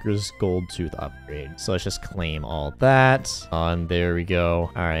Odger's gold tooth upgrade. So let's just claim all that. And there we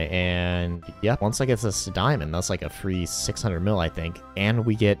go. All right, and yeah, once I get this diamond, that's like a free 600 mil, I think. And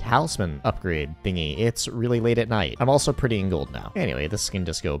we get talisman upgrade thingy. It's really late at night. I'm also pretty in gold now. Anyway, this can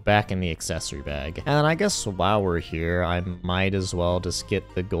just go back in the accessory bag. And I guess while we're here, I might as well just get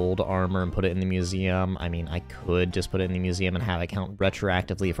the gold armor and put it in the museum. I mean, I could just put it in the museum and have it count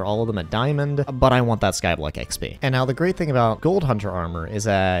retroactively for all of them at diamond, but I want that Skyblock XP. And now the great thing about Gold Hunter armor is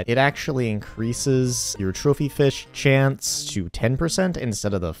that it actually increases your trophy fish chance to 10%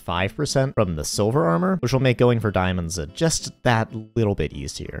 instead of the 5% from the silver armor, which will make going for diamonds just that little bit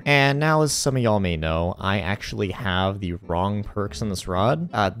easier. And now, as some of y'all may know, I actually have the wrong perks on this rod.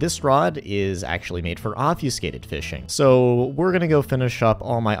 This rod is actually made for obfuscated fishing. So we're gonna go finish up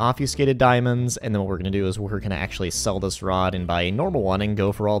all my obfuscated diamonds, and then what we're gonna do is we're gonna actually sell this rod and buy a normal one and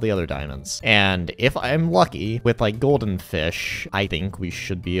go for all the other diamonds. And if I'm lucky with like golden fish, I think we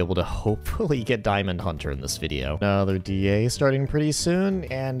should be able to hopefully get Diamond Hunter in this video. Another DA starting pretty soon,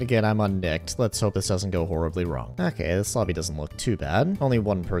 and again, I'm unnicked. Let's hope this doesn't go horribly wrong. Okay, this lobby doesn't look too bad. Only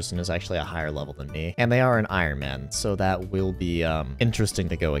one person is actually a higher level than me, and they are an Iron Man, so that will be interesting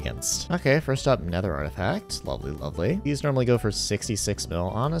to go against. Okay, first up, Nether Artifact. Lovely. These normally go for 66 mil.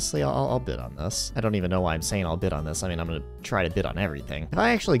 Honestly, I'll bid on this. I don't even know why I'm saying I'll bid on this. I mean, I'm gonna try to bid on everything. If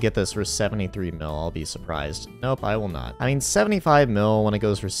I actually get this for 73 mil, I'll be surprised. Nope, I will not. I mean, 75 mil when it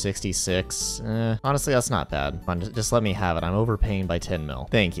goes for 66. Honestly, that's not bad. Come on, just let me have it. I'm overpaying by 10 mil.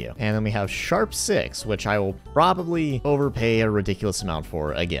 Thank you. And then we have Sharp 6, which I will probably overpay a ridiculous amount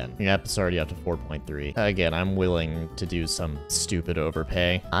for again. Yep, it's already up to 4.3. Again, I'm willing to do some stupid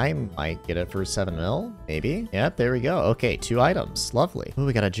overpay. I might get it for 7 mil, maybe. Yep, there we go. Okay, 2 items. Lovely. Ooh,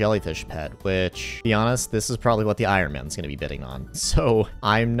 we got a jellyfish pet, which, to be honest, this is probably what the Iron Man's gonna be bidding on. So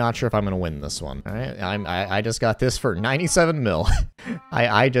I'm not sure if I'm gonna win this one. All right, I just got this for 97 mil.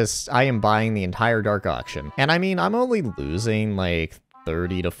 I am buying the entire dark auction. And I mean, I'm only losing like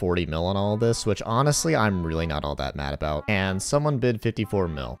 30 to 40 mil on all this, which honestly, I'm really not all that mad about. And someone bid 54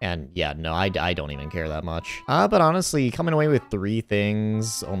 mil. And yeah, no, I don't even care that much. But honestly, coming away with 3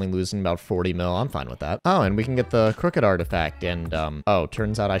 things, only losing about 40 mil, I'm fine with that. Oh, and we can get the crooked artifact. And oh,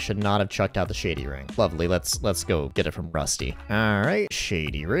 turns out I should not have chucked out the shady ring. Lovely, let's go get it from Rusty. All right,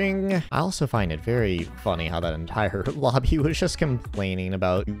 shady ring. I also find it very funny how that entire lobby was just complaining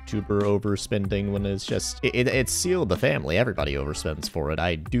about YouTuber overspending when it's just, it's sealed the family. Everybody overspends for it.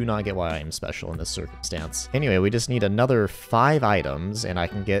 I do not get why I am special in this circumstance. Anyway, we just need another 5 items and I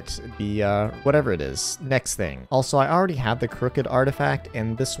can get the, whatever it is, next thing. Also, I already have the crooked artifact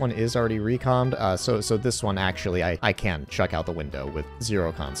and this one is already recommed. So this one actually, I can chuck out the window with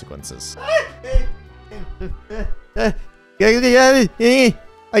 0 consequences.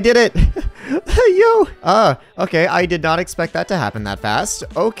 I did it! Yo! Okay, I did not expect that to happen that fast.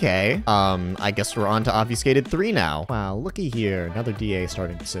 Okay. I guess we're on to Obfuscated 3 now. Wow, looky here. Another DA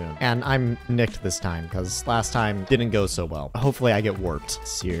starting soon. And I'm nicked this time, because last time didn't go so well. Hopefully I get warped.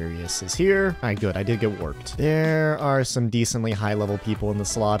 Sirius is here. Alright, good. I did get warped. There are some decently high-level people in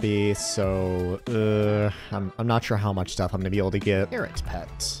this lobby, so, I'm not sure how much stuff I'm gonna be able to get. Carrot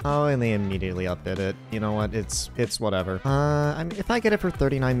pet. Oh, and they immediately upbid it. You know what? It's whatever. I mean, if I get it for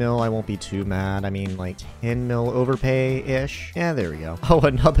 39 mil, I won't be too mad. I mean, like 10 mil overpay-ish. Yeah, there we go. Oh,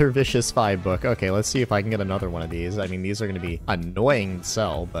 another Vicious 5 book. Okay, let's see if I can get another one of these. I mean, these are gonna be annoying to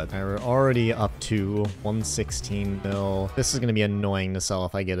sell, but we're already up to 116 mil. This is gonna be annoying to sell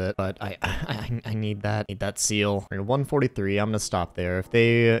if I get it, but I need that seal. We're 143. I'm gonna stop there. If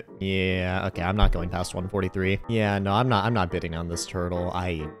they, yeah, okay, I'm not going past 143. Yeah, no, I'm not bidding on this turtle.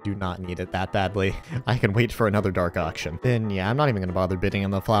 I do not need it that badly. I can wait for another dark auction. Then yeah, I'm not even gonna bother bidding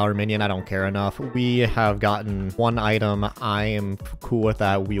on the flower minion. I don't care enough. We have gotten one item. I am cool with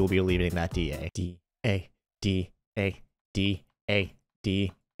that. We will be leaving that DA. DA. DA. DA.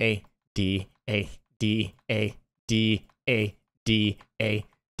 DA. DA. DA. DA. DA.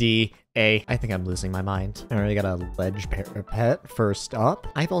 DA. I think I'm losing my mind. All right, I got a ledge pet first up.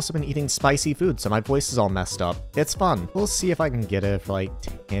 I've also been eating spicy food, so my voice is all messed up. It's fun. We'll see if I can get it for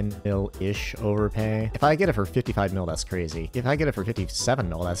like 10 mil-ish overpay. If I get it for 55 mil, that's crazy. If I get it for 57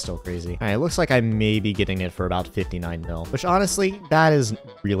 mil, that's still crazy. All right, it looks like I may be getting it for about 59 mil, which honestly, that is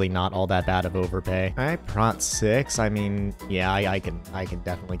really not all that bad of overpay. All right, Prot 6. I mean, yeah, I can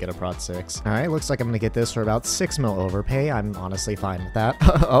definitely get a Prot 6. All right, looks like I'm gonna get this for about 6 mil overpay. I'm honestly fine with that.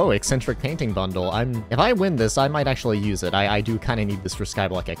 Oh, eccentric painting bundle. If I win this, I might actually use it. I do kind of need this for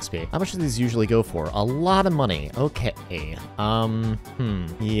Skyblock XP. How much do these usually go for? A lot of money. Okay.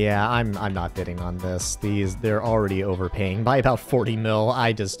 Yeah, I'm not bidding on this. They're already overpaying by about 40 mil.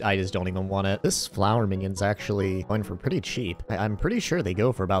 I just don't even want it. This flower minion's actually going for pretty cheap. I'm pretty sure they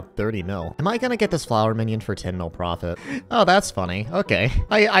go for about 30 mil. Am I gonna get this flower minion for 10 mil profit? Oh, that's funny. Okay.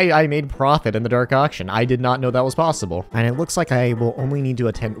 I made profit in the dark auction. I did not know that was possible. And it looks like I will only need to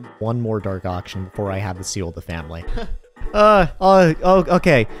attend one more dark auction before I have the seal of the family.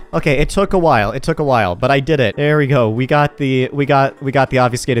 Okay. It took a while, but I did it. There we go. We got the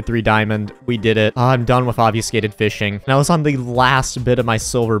Obfuscated 3 diamond. We did it. I'm done with obfuscated fishing. And I was on the last bit of my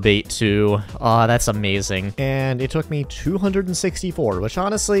silver bait too. That's amazing. And it took me 264, which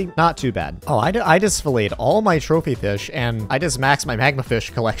honestly, not too bad. Oh, I just filleted all my trophy fish and I just maxed my magma fish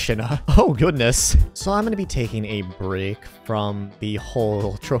collection. Oh goodness. So I'm gonna be taking a break from the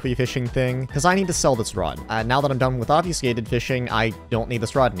whole trophy fishing thing because I need to sell this rod. Now that I'm done with obfuscated fishing, I don't need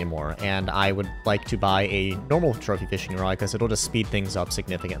this rod anymore, and I would like to buy a normal trophy fishing rod because it'll just speed things up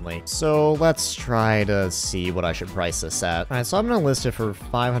significantly. So let's try to see what I should price this at. Alright, so I'm gonna list it for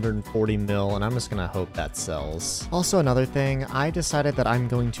 540 mil, and I'm just gonna hope that sells. Also, another thing, I decided that I'm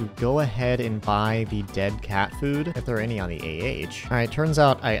going to go ahead and buy the dead cat food, if there are any on the AH. Alright, turns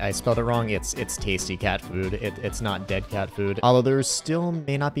out I spelled it wrong. It's tasty cat food. It's not dead cat food. Although there still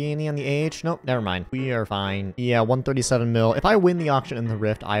may not be any on the AH. Nope, never mind. We are fine. Yeah, 137 mil. If I win the auction in the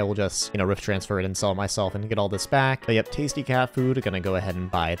Rift, I will just, Rift transfer it and sell it myself and get all this back. But yep, tasty cat food. Gonna go ahead and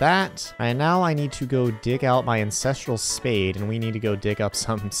buy that. And now I need to go dig out my ancestral spade, and we need to go dig up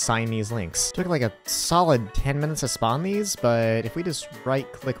some Siamese lynx. Took like a solid 10 minutes to spawn these, but if we just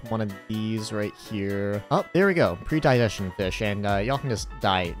right-click one of these right here. Oh, there we go. Pre-digestion fish, and y'all can just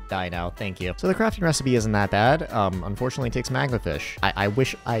die now. Thank you. So the crafting recipe isn't that bad. Unfortunately, it takes magma fish. I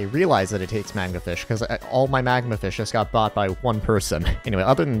wish I realized that it takes magma fish, because all my magma fish just got bought by one person. Anyway,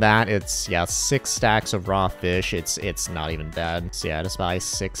 other than that, it's, yeah, 6 stacks of raw fish. It's not even bad. So yeah, just buy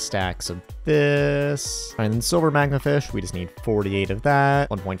 6 stacks of this. And then silver magma fish, we just need 48 of that.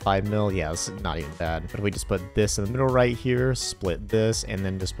 1.5 mil, yeah, it's not even bad. But if we just put this in the middle right here, split this, and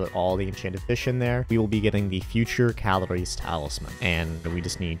then just put all the enchanted fish in there, we will be getting the future calories talisman. And we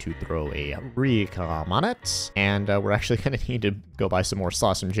just need to throw a recom on it. And we're actually gonna need to go buy some more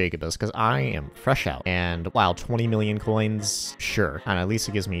sauce from Jacobus, because I am fresh out. And wow, 20 million coins, sure. And at least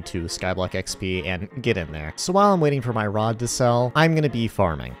it gives me 2 Skyblock XP and get in there. So while I'm waiting for my rod to sell, I'm gonna be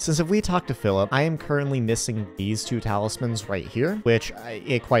farming. Since if we talk to Philip, I am currently missing these 2 talismans right here, which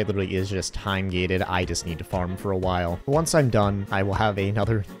it quite literally is just time gated. I just need to farm for a while. But once I'm done, I will have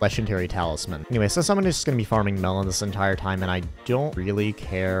another legendary talisman. Anyway, so I'm just gonna be farming melon this entire time, and I don't really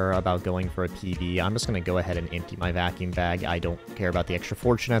care about going for a PB. I'm just gonna go ahead and empty my vacuum bag. I don't care about the extra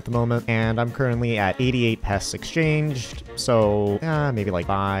fortune at the moment, and I'm currently at 88 pests exchange. changed, so maybe like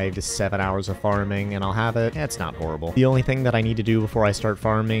 5 to 7 hours of farming and I'll have it. It's not horrible. The only thing that I need to do before I start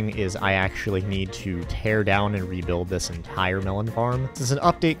farming is I actually need to tear down and rebuild this entire melon farm. Since an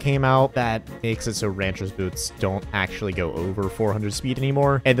update came out that makes it so rancher's boots don't actually go over 400 speed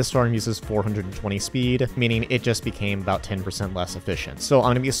anymore, and this farm uses 420 speed, meaning it just became about 10% less efficient. So I'm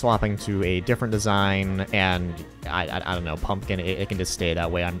going to be swapping to a different design, and I don't know, pumpkin, it can just stay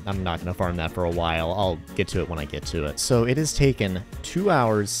that way. I'm not going to farm that for a while. I'll get to it when I get to it. So it has taken 2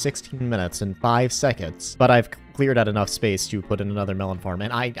 hours, 16 minutes, and 5 seconds, but I've cleared out enough space to put in another melon farm,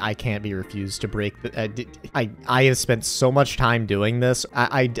 and I can't be refused to break the, I have spent so much time doing this.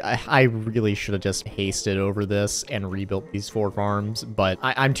 I really should have just hasted over this and rebuilt these 4 farms, but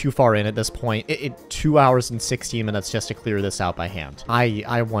I'm too far in at this point. 2 hours and 16 minutes just to clear this out by hand.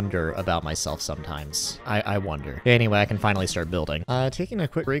 I wonder about myself sometimes. I wonder. Anyway, I can finally start building. Taking a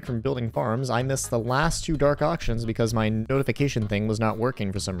quick break from building farms, I missed the last 2 dark auctions because my notification thing was not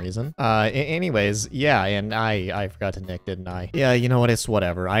working for some reason. Anyways, yeah, and I forgot to nick, didn't I? Yeah, you know what? It's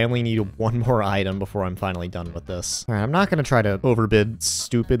whatever. I only need 1 more item before I'm finally done with this. All right, I'm not going to try to overbid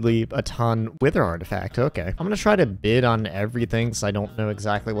stupidly a ton. Wither artifact, okay. I'm going to try to bid on everything because I don't know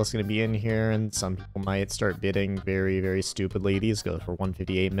exactly what's going to be in here, and some people might start bidding very, very stupidly. These go for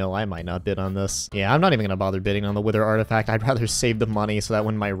 158 mil. I might not bid on this. Yeah, I'm not even going to bother bidding on the wither artifact. I'd rather save the money so that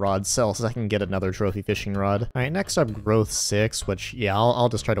when my rod sells, I can get another trophy fishing rod. All right, next up, growth 6, which, yeah, I'll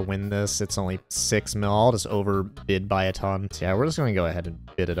just try to win this. It's only 6 mil. I'll just overbid by a ton. So yeah, we're just going to go ahead and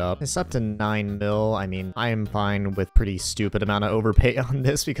bid it up. It's up to 9 mil. I mean, I am fine with pretty stupid amount of overpay on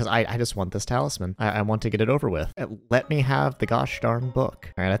this because I just want this talisman. I want to get it over with. Let me have the gosh darn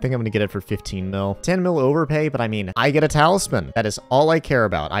book. All right, I think I'm going to get it for 15 mil. 10 mil overpay, but I mean, I get a talisman. That is all I care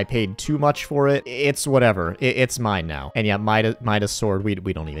about. I paid too much for it. It's whatever. It's mine now. And yeah, Midas sword, we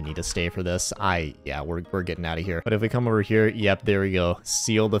don't even need to stay for this. Yeah, we're getting out of here. But if we come over here, yep, there we go.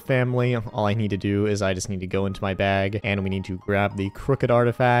 Seal the family. All I need to do is I just need to go into my bag and we need to grab the crooked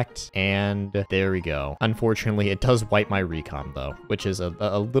artifact, and there we go. Unfortunately, it does wipe my recon though, which is a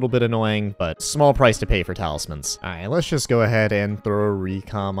little bit annoying, but small price to pay for talismans. All right, let's just go ahead and throw a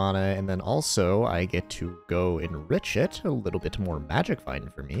recon on it, and then also I get to go enrich it a little bit more magic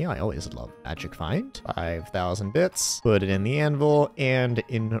find for me. I always love magic find. 5,000 bits, put it in the anvil, and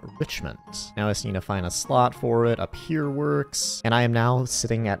enrichment. Now I just need to find a slot for it. Up here works, and I am now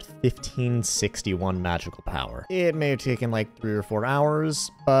sitting at 1561 magical power. It may have taken like 3 or 4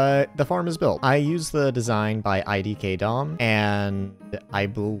 hours, but the farm is built. I used the design by IDK Dom, and I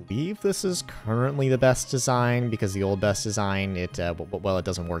believe this is currently the best design because the old best design, it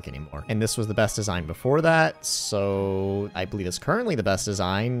doesn't work anymore. And this was the best design before that, so I believe it's currently the best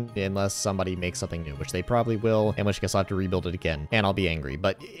design unless somebody makes something new, which they probably will, in which case I'll have to rebuild it again, and I'll be angry,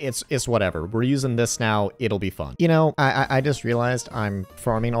 but it's whatever. We're using this now, it'll be fun. You know, I just realized I'm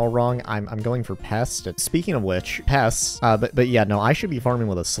farming all wrong. I'm going for pest. Speaking of which, pests, but yeah, no, I should be farming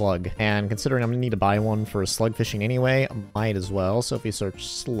with a slug, and considering I'm gonna need to buy one for slug fishing anyway, I might as well. So if we search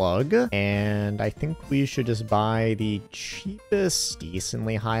slug, and I think we should just buy the cheapest,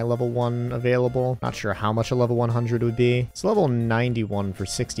 decently high level one available. Not sure how much a level 100 would be. It's level 91 for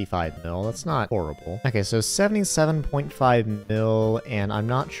 65 mil. That's not horrible. Okay, so 77.5 mil, and I'm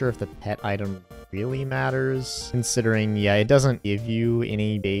not sure if the pet item really matters, considering, yeah, it doesn't give you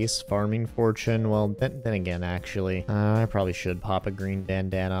any base farming fortune. Well, then again, actually, I probably should pop a green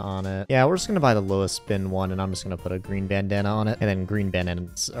bandana on it. Yeah, we're just gonna buy the lowest spin one, and I'm just gonna put a green bandana on it. And then green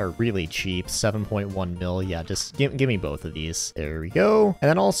bandanas are really cheap, 7.1 mil. Yeah, just give me both of these. There we go. And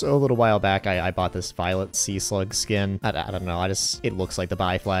then also a little while back, I bought this violet sea slug skin. I don't know, it looks like the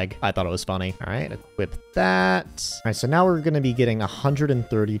buy flag. I thought it was funny. All right, equip that. All right, so now we're gonna be getting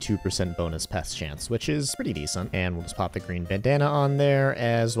 132% bonus pest chance, which is pretty decent. And we'll just pop the green bandana on there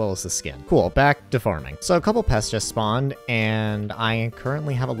as well as the skin. Cool, back to farming. So a couple pests just spawned, and I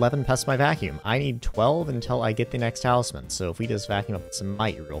currently have 11 pests by vacuum. I need 12 until I get the next talisman. So if we just vacuum up some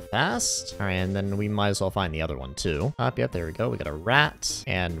might real fast. All right, and then we might as well find the other one too. Yep, there we go. We got a rat,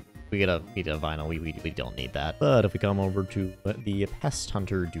 and we get a vinyl. We don't need that. But if we come over to the pest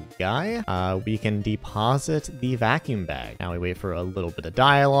hunter dude guy, we can deposit the vacuum bag. Now we wait for a little bit of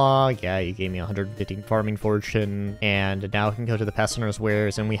dialogue. Yeah, you gave me 150 farming fortune, and now we can go to the pest hunter's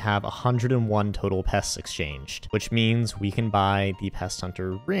wares, and we have 101 total pests exchanged, which means we can buy the pest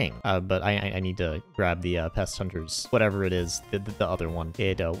hunter ring. But I need to grab the pest hunter's whatever it is, the other one.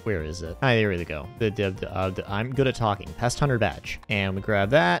 Where is it? There we go. I'm good at talking. Pest hunter badge, and we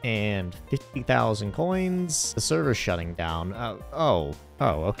grab that. And And 50,000 coins. The server's shutting down. Oh,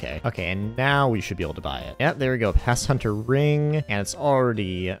 okay. Okay, and now we should be able to buy it. Yep, there we go. Pest Hunter ring. And it's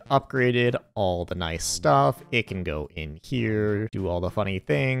already upgraded. All the nice stuff. It can go in here, do all the funny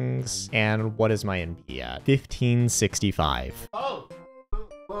things. And what is my NP at? 1565. Oh!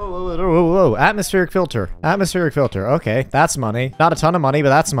 Whoa. Atmospheric filter. Atmospheric filter. Okay, that's money. Not a ton of money, but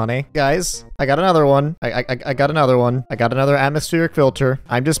that's money. Guys, I got another one. I got another one. I got another atmospheric filter.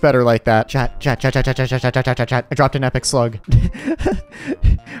 I'm just better like that. Chat. I dropped an epic slug.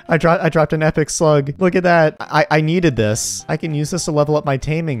 I dropped an epic slug. Look at that. I needed this. I can use this to level up my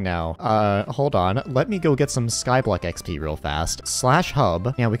taming now. Hold on. Let me go get some Skyblock XP real fast.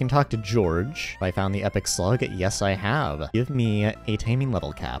 /hub. Yeah, we can talk to George. I found the epic slug. Yes, I have. Give me a taming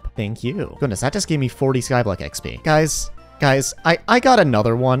level cap. Thank you. Goodness, that just gave me 40 Skyblock XP. Guys, I got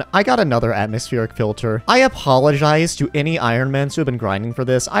another one. I got another atmospheric filter. I apologize to any Ironmans who have been grinding for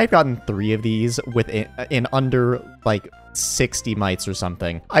this. I've gotten 3 of these in under, like, 60 mites or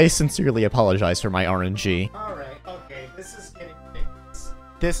something. I sincerely apologize for my RNG. Alright, okay, this is getting ridiculous.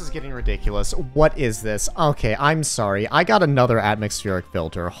 This is getting ridiculous. What is this? Okay, I'm sorry. I got another atmospheric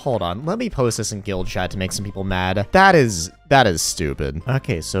filter. Hold on. Let me post this in guild chat to make some people mad. That is stupid.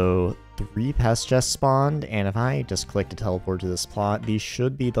 Okay, so 3 pests just spawned, and if I just click to teleport to this plot, these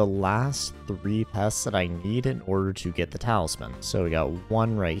should be the last 3 pests that I need in order to get the talisman. So we got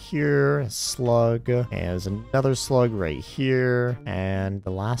 1 right here, a slug, and there's another slug right here, and the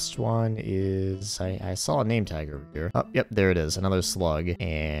last one is, I saw a name tag over here. Oh, yep, there it is, another slug,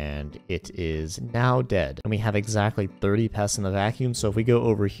 and it is now dead. And we have exactly 30 pests in the vacuum, so if we go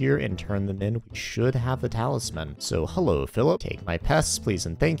over here and turn them in, we should have the talisman. So hello, Philip. Take my pests, please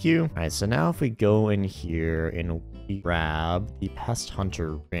and thank you. Alright, so now if we go in here and we grab the Pest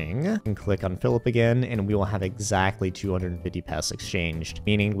Hunter ring and click on Philip again, and we will have exactly 250 pests exchanged,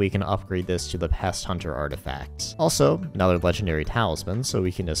 meaning we can upgrade this to the Pest Hunter artifact. Also, another legendary talisman, so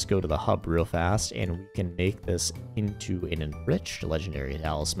we can just go to the hub real fast and we can make this into an enriched legendary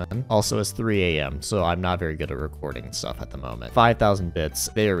talisman. Also, it's 3 AM, so I'm not very good at recording stuff at the moment. 5,000 bits,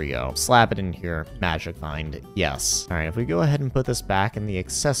 there we go. Slap it in here, magic find, yes. Alright, if we go ahead and put this back in the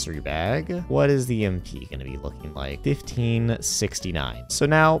accessory bag, what is the MP gonna be looking like? 1569. So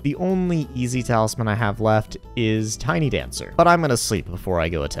now, the only easy talisman I have left is Tiny Dancer, but I'm gonna sleep before I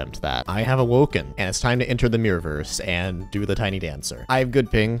go attempt that. I have awoken, and it's time to enter the Mirrorverse and do the Tiny Dancer. I have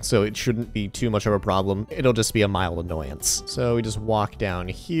good ping, so it shouldn't be too much of a problem. It'll just be a mild annoyance. So we just walk down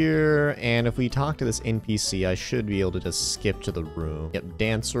here, and if we talk to this NPC, I should be able to just skip to the room. Yep,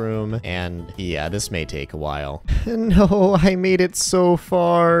 dance room, and yeah, this may take a while. No, I made it so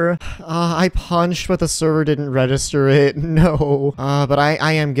far. I punched, but the server didn't register it. No. But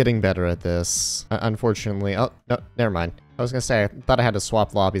I am getting better at this. Unfortunately. Oh, no, never mind. I was gonna say, I thought I had to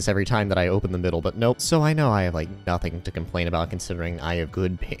swap lobbies every time that I open the middle, but nope. So I know I have, like, nothing to complain about considering I have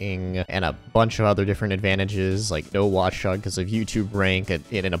good ping and a bunch of other different advantages, like no watchdog because of YouTube rank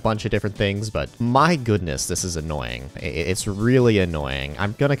and a bunch of different things, but my goodness, this is annoying. It's really annoying.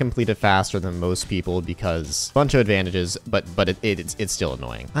 I'm gonna complete it faster than most people because a bunch of advantages, but it's still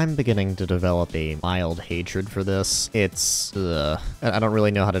annoying. I'm beginning to develop a mild hatred for this. It's, I don't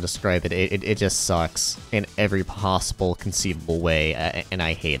really know how to describe it. It just sucks in every possible conceivable way, and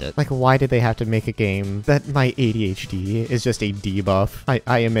I hate it. Like, why did they have to make a game that my ADHD is just a debuff?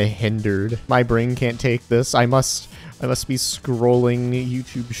 I am a hindered. My brain can't take this. I must be scrolling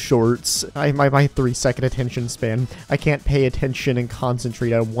YouTube shorts. My 3-second attention span. I can't pay attention and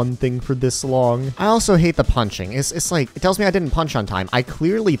concentrate on one thing for this long. I also hate the punching. It's like, it tells me I didn't punch on time. I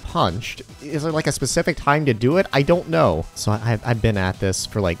clearly punched. Is there like a specific time to do it? I don't know. So I've been at this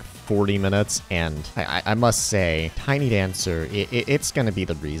for like 40 minutes, and I must say, Tiny Dancer, it's gonna be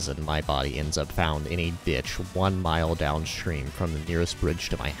the reason my body ends up found in a ditch 1 mile downstream from the nearest bridge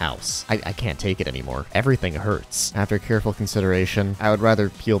to my house. I can't take it anymore. Everything hurts. After careful consideration, I would rather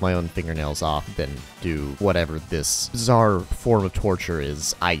peel my own fingernails off than do whatever this bizarre form of torture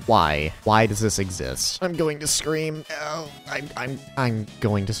is. Why does this exist? I'm going to scream. Oh, I'm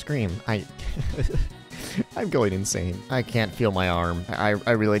going to scream. I'm going insane. I can't feel my arm. I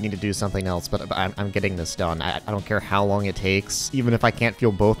really need to do something else, but I'm getting this done. I don't care how long it takes. Even if I can't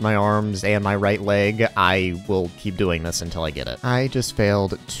feel both my arms and my right leg, I will keep doing this until I get it. I just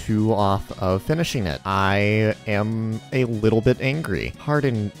failed 2 off of finishing it. I am a little bit angry.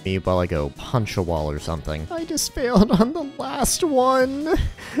 Pardon me while I go punch a wall or something. I just failed on the last one.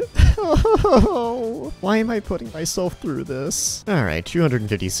 Oh, why am I putting myself through this? Alright,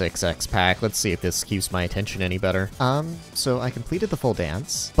 256 X pack. Let's see if this keeps my my attention any better. So I completed the full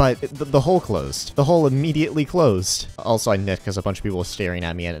dance, but the hole closed. The hole immediately closed. Also, I nicked because a bunch of people were staring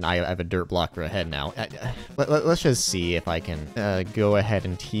at me, and I have a dirt block for a head now. Let's just see if I can go ahead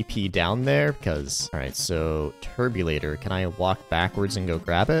and TP down there, because... Alright, so Turbulator, can I walk backwards and go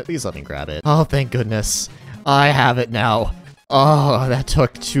grab it? Please let me grab it. Oh, thank goodness. I have it now. Oh, that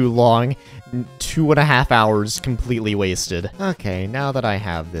took too long. 2.5 hours completely wasted. Okay, now that I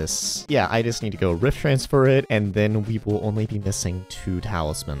have this, yeah, I just need to go rift transfer it, and then we will only be missing 2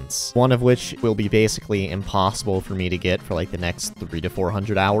 talismans. One of which will be basically impossible for me to get for like the next 300 to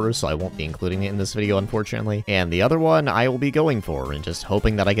 400 hours, so I won't be including it in this video, unfortunately. And the other one I will be going for and just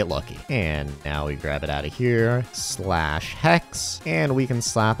hoping that I get lucky. And now we grab it out of here, /hex, and we can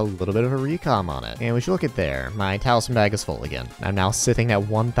slap a little bit of a recom on it. And we should look at there. My talisman bag is full again. I'm now sitting at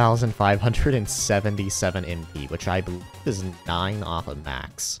 1,577 MP, which I believe is 9 off of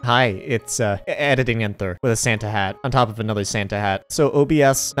max. Hi, it's editing Endthr with a Santa hat on top of another Santa hat. So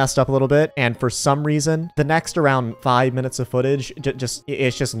OBS messed up a little bit, and for some reason, the next around 5 minutes of footage,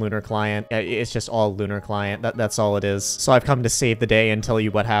 it's just Lunar Client. It's just all Lunar Client. That's all it is. So I've come to save the day and tell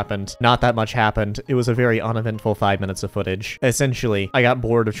you what happened. Not that much happened. It was a very uneventful 5 minutes of footage. Essentially, I got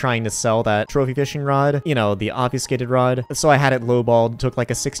bored of trying to sell that trophy fishing rod, you know, the obfuscated rod. So I had it lowballed, took like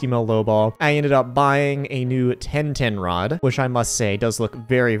a 60 mil lowball. I ended up buying a new 1010 rod, which I must say does look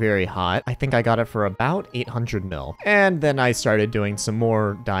very, very hot. I think I got it for about 800 mil. And then I started doing some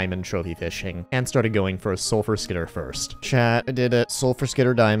more diamond trophy fishing and started going for a sulfur skitter first. Chat, I did it. Sulfur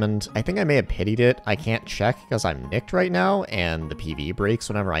skitter diamond. I think I may have pitied it. I can't check because I'm nicked right now and the PV breaks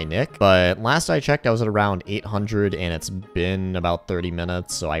whenever I nick. But last I checked, I was at around 800 and it's been about 30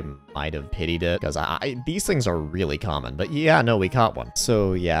 minutes, so I might have pitied it because these things are really common. But yeah, no, we caught one.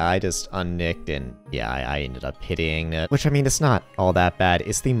 So yeah, I just unnicked and yeah, I ended up pitying it, which I mean, it's not all that bad.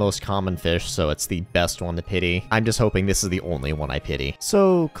 It's the most common fish, so it's the best one to pity. I'm just hoping this is the only one I pity.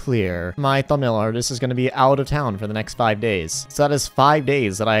 So clear. My thumbnail artist is going to be out of town for the next 5 days. So that is 5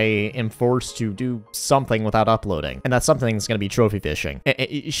 days that I am forced to do something without uploading. And that something is going to be trophy fishing.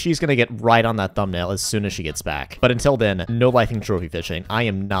 She's going to get right on that thumbnail as soon as she gets back. But until then, no lifing trophy fishing. I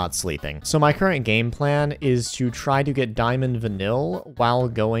am not sleeping. So my current game plan is to try to get diamond vanilla while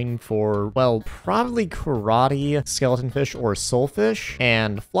going for, well, probably karate, skeleton fish, or soulfish.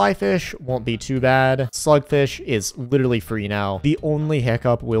 And flyfish won't be too bad. Slugfish is literally free now. The only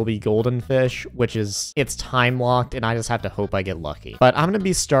hiccup will be golden fish, which is, it's time locked, and I just have to hope I get lucky. But I'm going to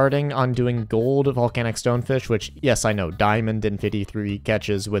be starting on doing gold volcanic stonefish, which, yes, I know, diamond and 53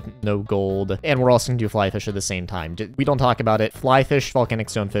 catches with no gold. And we're also going to do flyfish at the same time. We don't talk about it. Flyfish, volcanic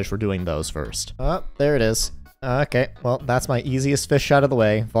stonefish, we're doing those first. Oh, there it is. Okay, well, that's my easiest fish out of the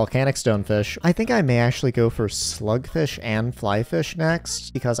way. Volcanic stonefish. I think I may actually go for slugfish and flyfish next,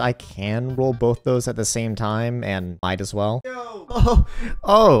 because I can roll both those at the same time, and might as well.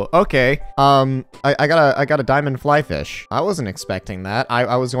 Oh, okay. I got a diamond flyfish. I wasn't expecting that.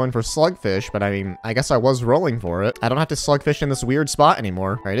 I was going for slugfish, but I mean, I guess I was rolling for it. I don't have to slugfish in this weird spot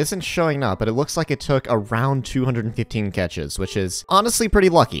anymore. All right, it isn't showing up, but it looks like it took around 215 catches, which is honestly pretty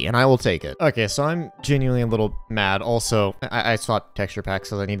lucky, and I will take it. Okay, so I'm genuinely a little mad. Also, I swapped texture packs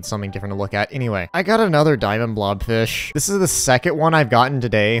because I needed something different to look at. Anyway, I got another diamond blobfish. This is the second one I've gotten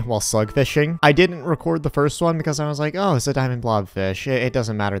today while slug fishing. I didn't record the first one because I was like, oh, it's a diamond blobfish. It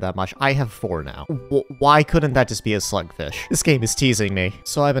doesn't matter that much. I have 4 now. Why couldn't that just be a slugfish? This game is teasing me.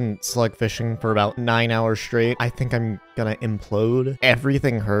 So I've been slug fishing for about 9 hours straight. I think I'm gonna implode.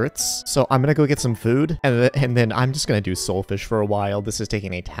 Everything hurts. So I'm gonna go get some food, and then I'm just gonna do soulfish for a while. This is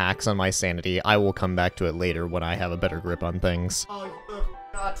taking a tax on my sanity. I will come back to it later when I have a better grip on things. Oh, you've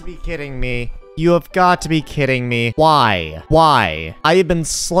got to be kidding me. You have got to be kidding me. Why? Why? I have been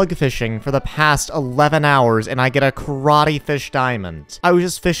slug fishing for the past 11 hours and I get a karate fish diamond. I was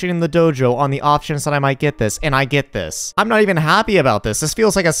just fishing in the dojo on the off chance that I might get this, and I get this. I'm not even happy about this. This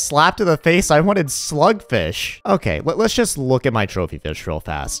feels like a slap to the face. I wanted slugfish. Okay, let's just look at my trophy fish real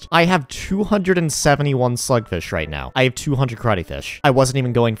fast. I have 271 slugfish right now. I have 200 karate fish. I wasn't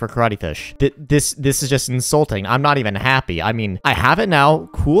even going for karate fish. This is just insulting. I'm not even happy. I mean, I have it now.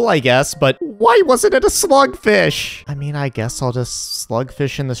 Cool, I guess, but why wasn't it a slugfish? I mean, I guess I'll just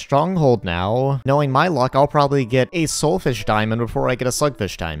slugfish in the stronghold now. Knowing my luck, I'll probably get a soulfish diamond before I get a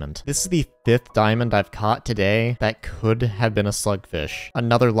slugfish diamond. This is the 5th diamond I've caught today that could have been a slugfish.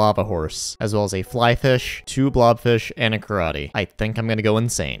 Another lava horse, as well as a flyfish, 2 blobfish, and a karate. I think I'm gonna go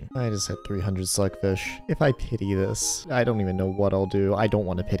insane. I just hit 300 slugfish. If I pity this, I don't even know what I'll do. I don't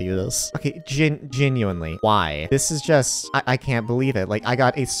want to pity this. Okay, genuinely, why? This is just, I can't believe it. Like, I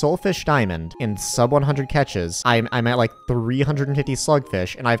got a soulfish diamond diamond in sub 100 catches. I'm at like 350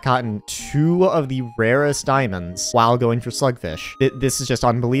 slugfish, and I've gotten 2 of the rarest diamonds while going for slugfish. This is just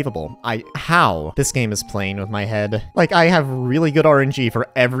unbelievable. How? This game is playing with my head. Like, I have really good RNG for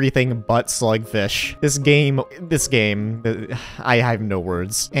everything but slugfish. This game, I have no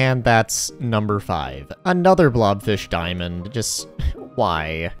words. And that's number 5. Another blobfish diamond. Just,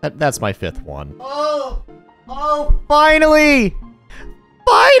 why? That's my 5th one. Oh, finally!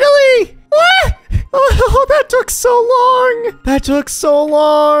 Finally! What? Oh, that took so long! That took so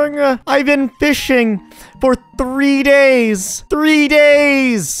long! I've been fishing for 3 days! 3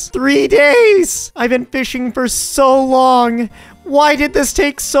 days! 3 days! I've been fishing for so long! Why did this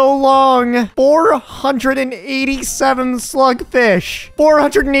take so long? 487 slugfish!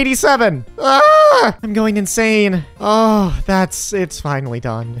 487! Ah! I'm going insane. Oh, it's finally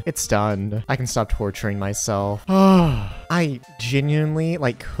done. It's done. I can stop torturing myself. Oh, I genuinely,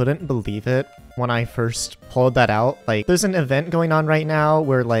 like, couldn't believe it when I first pulled that out. Like, there's an event going on right now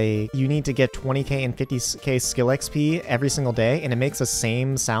where, like, you need to get 20k and 50k skill XP every single day, and it makes the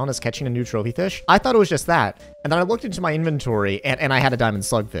same sound as catching a new trophy fish. I thought it was just that. And then I looked into my inventory, and I had a diamond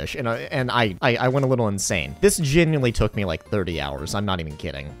slugfish, and I went a little insane. This genuinely took me like 30 hours. I'm not even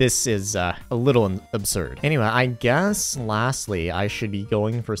kidding. This is a little absurd. Anyway, I guess lastly, I should be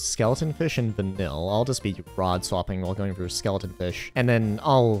going for skeleton fish and vanilla. I'll just be rod swapping while going for skeleton fish, and then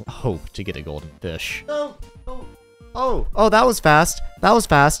I'll hope to get a golden fish. Oh, that was fast. That was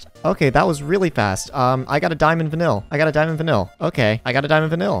fast. Okay, that was really fast. I got a diamond vanilla. I got a diamond vanilla. Okay, I got a diamond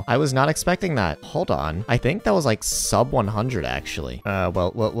vanilla. I was not expecting that. Hold on. I think that was like sub 100 actually.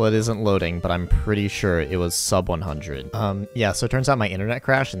 Well, it isn't loading, but I'm pretty sure it was sub 100. Yeah, so it turns out my internet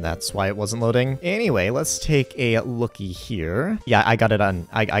crashed and that's why it wasn't loading. Anyway, let's take a looky here. Yeah, I got it on,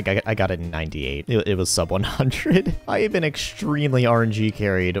 I got it in 98. It was sub 100. I have been extremely RNG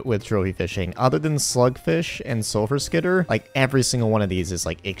carried with trophy fishing. Other than slugfish and sulfur skitter, like every single one of these is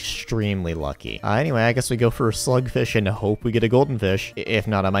like extremely lucky. Anyway, I guess we go for slugfish and hope we get a golden fish. If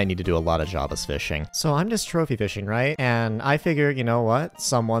not, I might need to do a lot of Jabba's fishing. So I'm just trophy fishing, right? And I figure, you know what?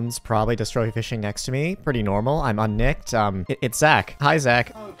 Someone's probably just trophy fishing next to me. Pretty normal. I'm unnicked. It's Zach. Hi,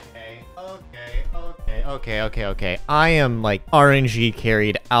 Zach. Okay. I am like RNG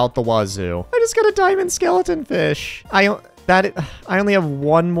carried out the wazoo. I just got a diamond skeleton fish. I only have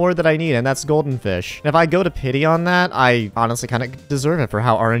one more that I need, and that's golden fish. And if I go to pity on that, I honestly kind of deserve it for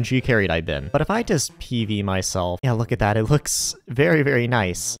how RNG carried I've been. But if I just PV myself, yeah, look at that. It looks very, very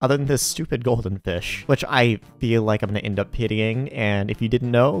nice. Other than this stupid golden fish, which I feel like I'm going to end up pitying. And if you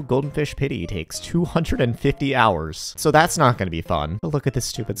didn't know, golden fish pity takes 250 hours. So that's not going to be fun. But look at this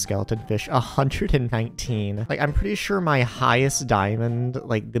stupid skeleton fish, 119. Like, I'm pretty sure my highest diamond,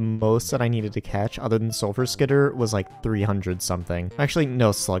 like the most that I needed to catch other than sulfur skitter, was like 300 something. Actually, no,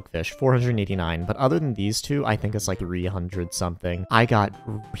 slugfish, 489. But other than these two, I think it's like 300 something. I got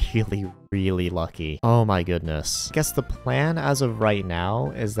really lucky. Oh my goodness. I guess the plan as of right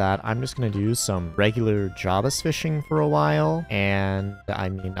now is that I'm just gonna do some regular Jabba's fishing for a while. And I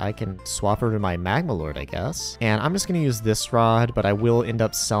mean, I can swap over to my Magma Lord, I guess. And I'm just gonna use this rod, but I will end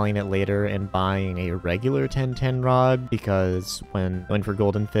up selling it later and buying a regular 1010 rod, because when going for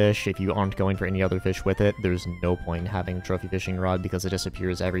golden fish, if you aren't going for any other fish with it, there's no point in having a trophy fishing rod because it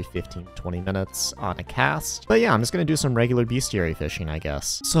disappears every 15-20 minutes on a cast. But yeah, I'm just gonna do some regular bestiary fishing, I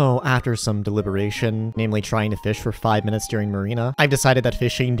guess. So after some deliberation, namely trying to fish for 5 minutes during Marina, I've decided that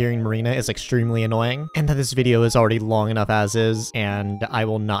fishing during Marina is extremely annoying, and that this video is already long enough as is, and I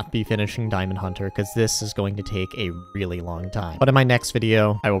will not be finishing Diamond Hunter because this is going to take a really long time. But in my next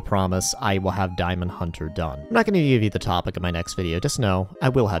video, I will promise I will have Diamond Hunter done. I'm not going to give you the topic of my next video, just know I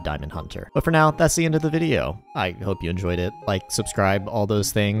will have Diamond Hunter. But for now, that's the end of the video. I hope you enjoyed it. Like, subscribe, all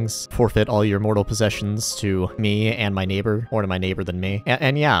those things. Forfeit all your mortal possessions to me and my neighbor, or to my neighbor than me.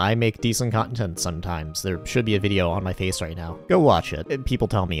 And yeah, I make decent content sometimes. There should be a video on my face right now. Go watch it. People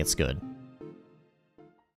tell me it's good.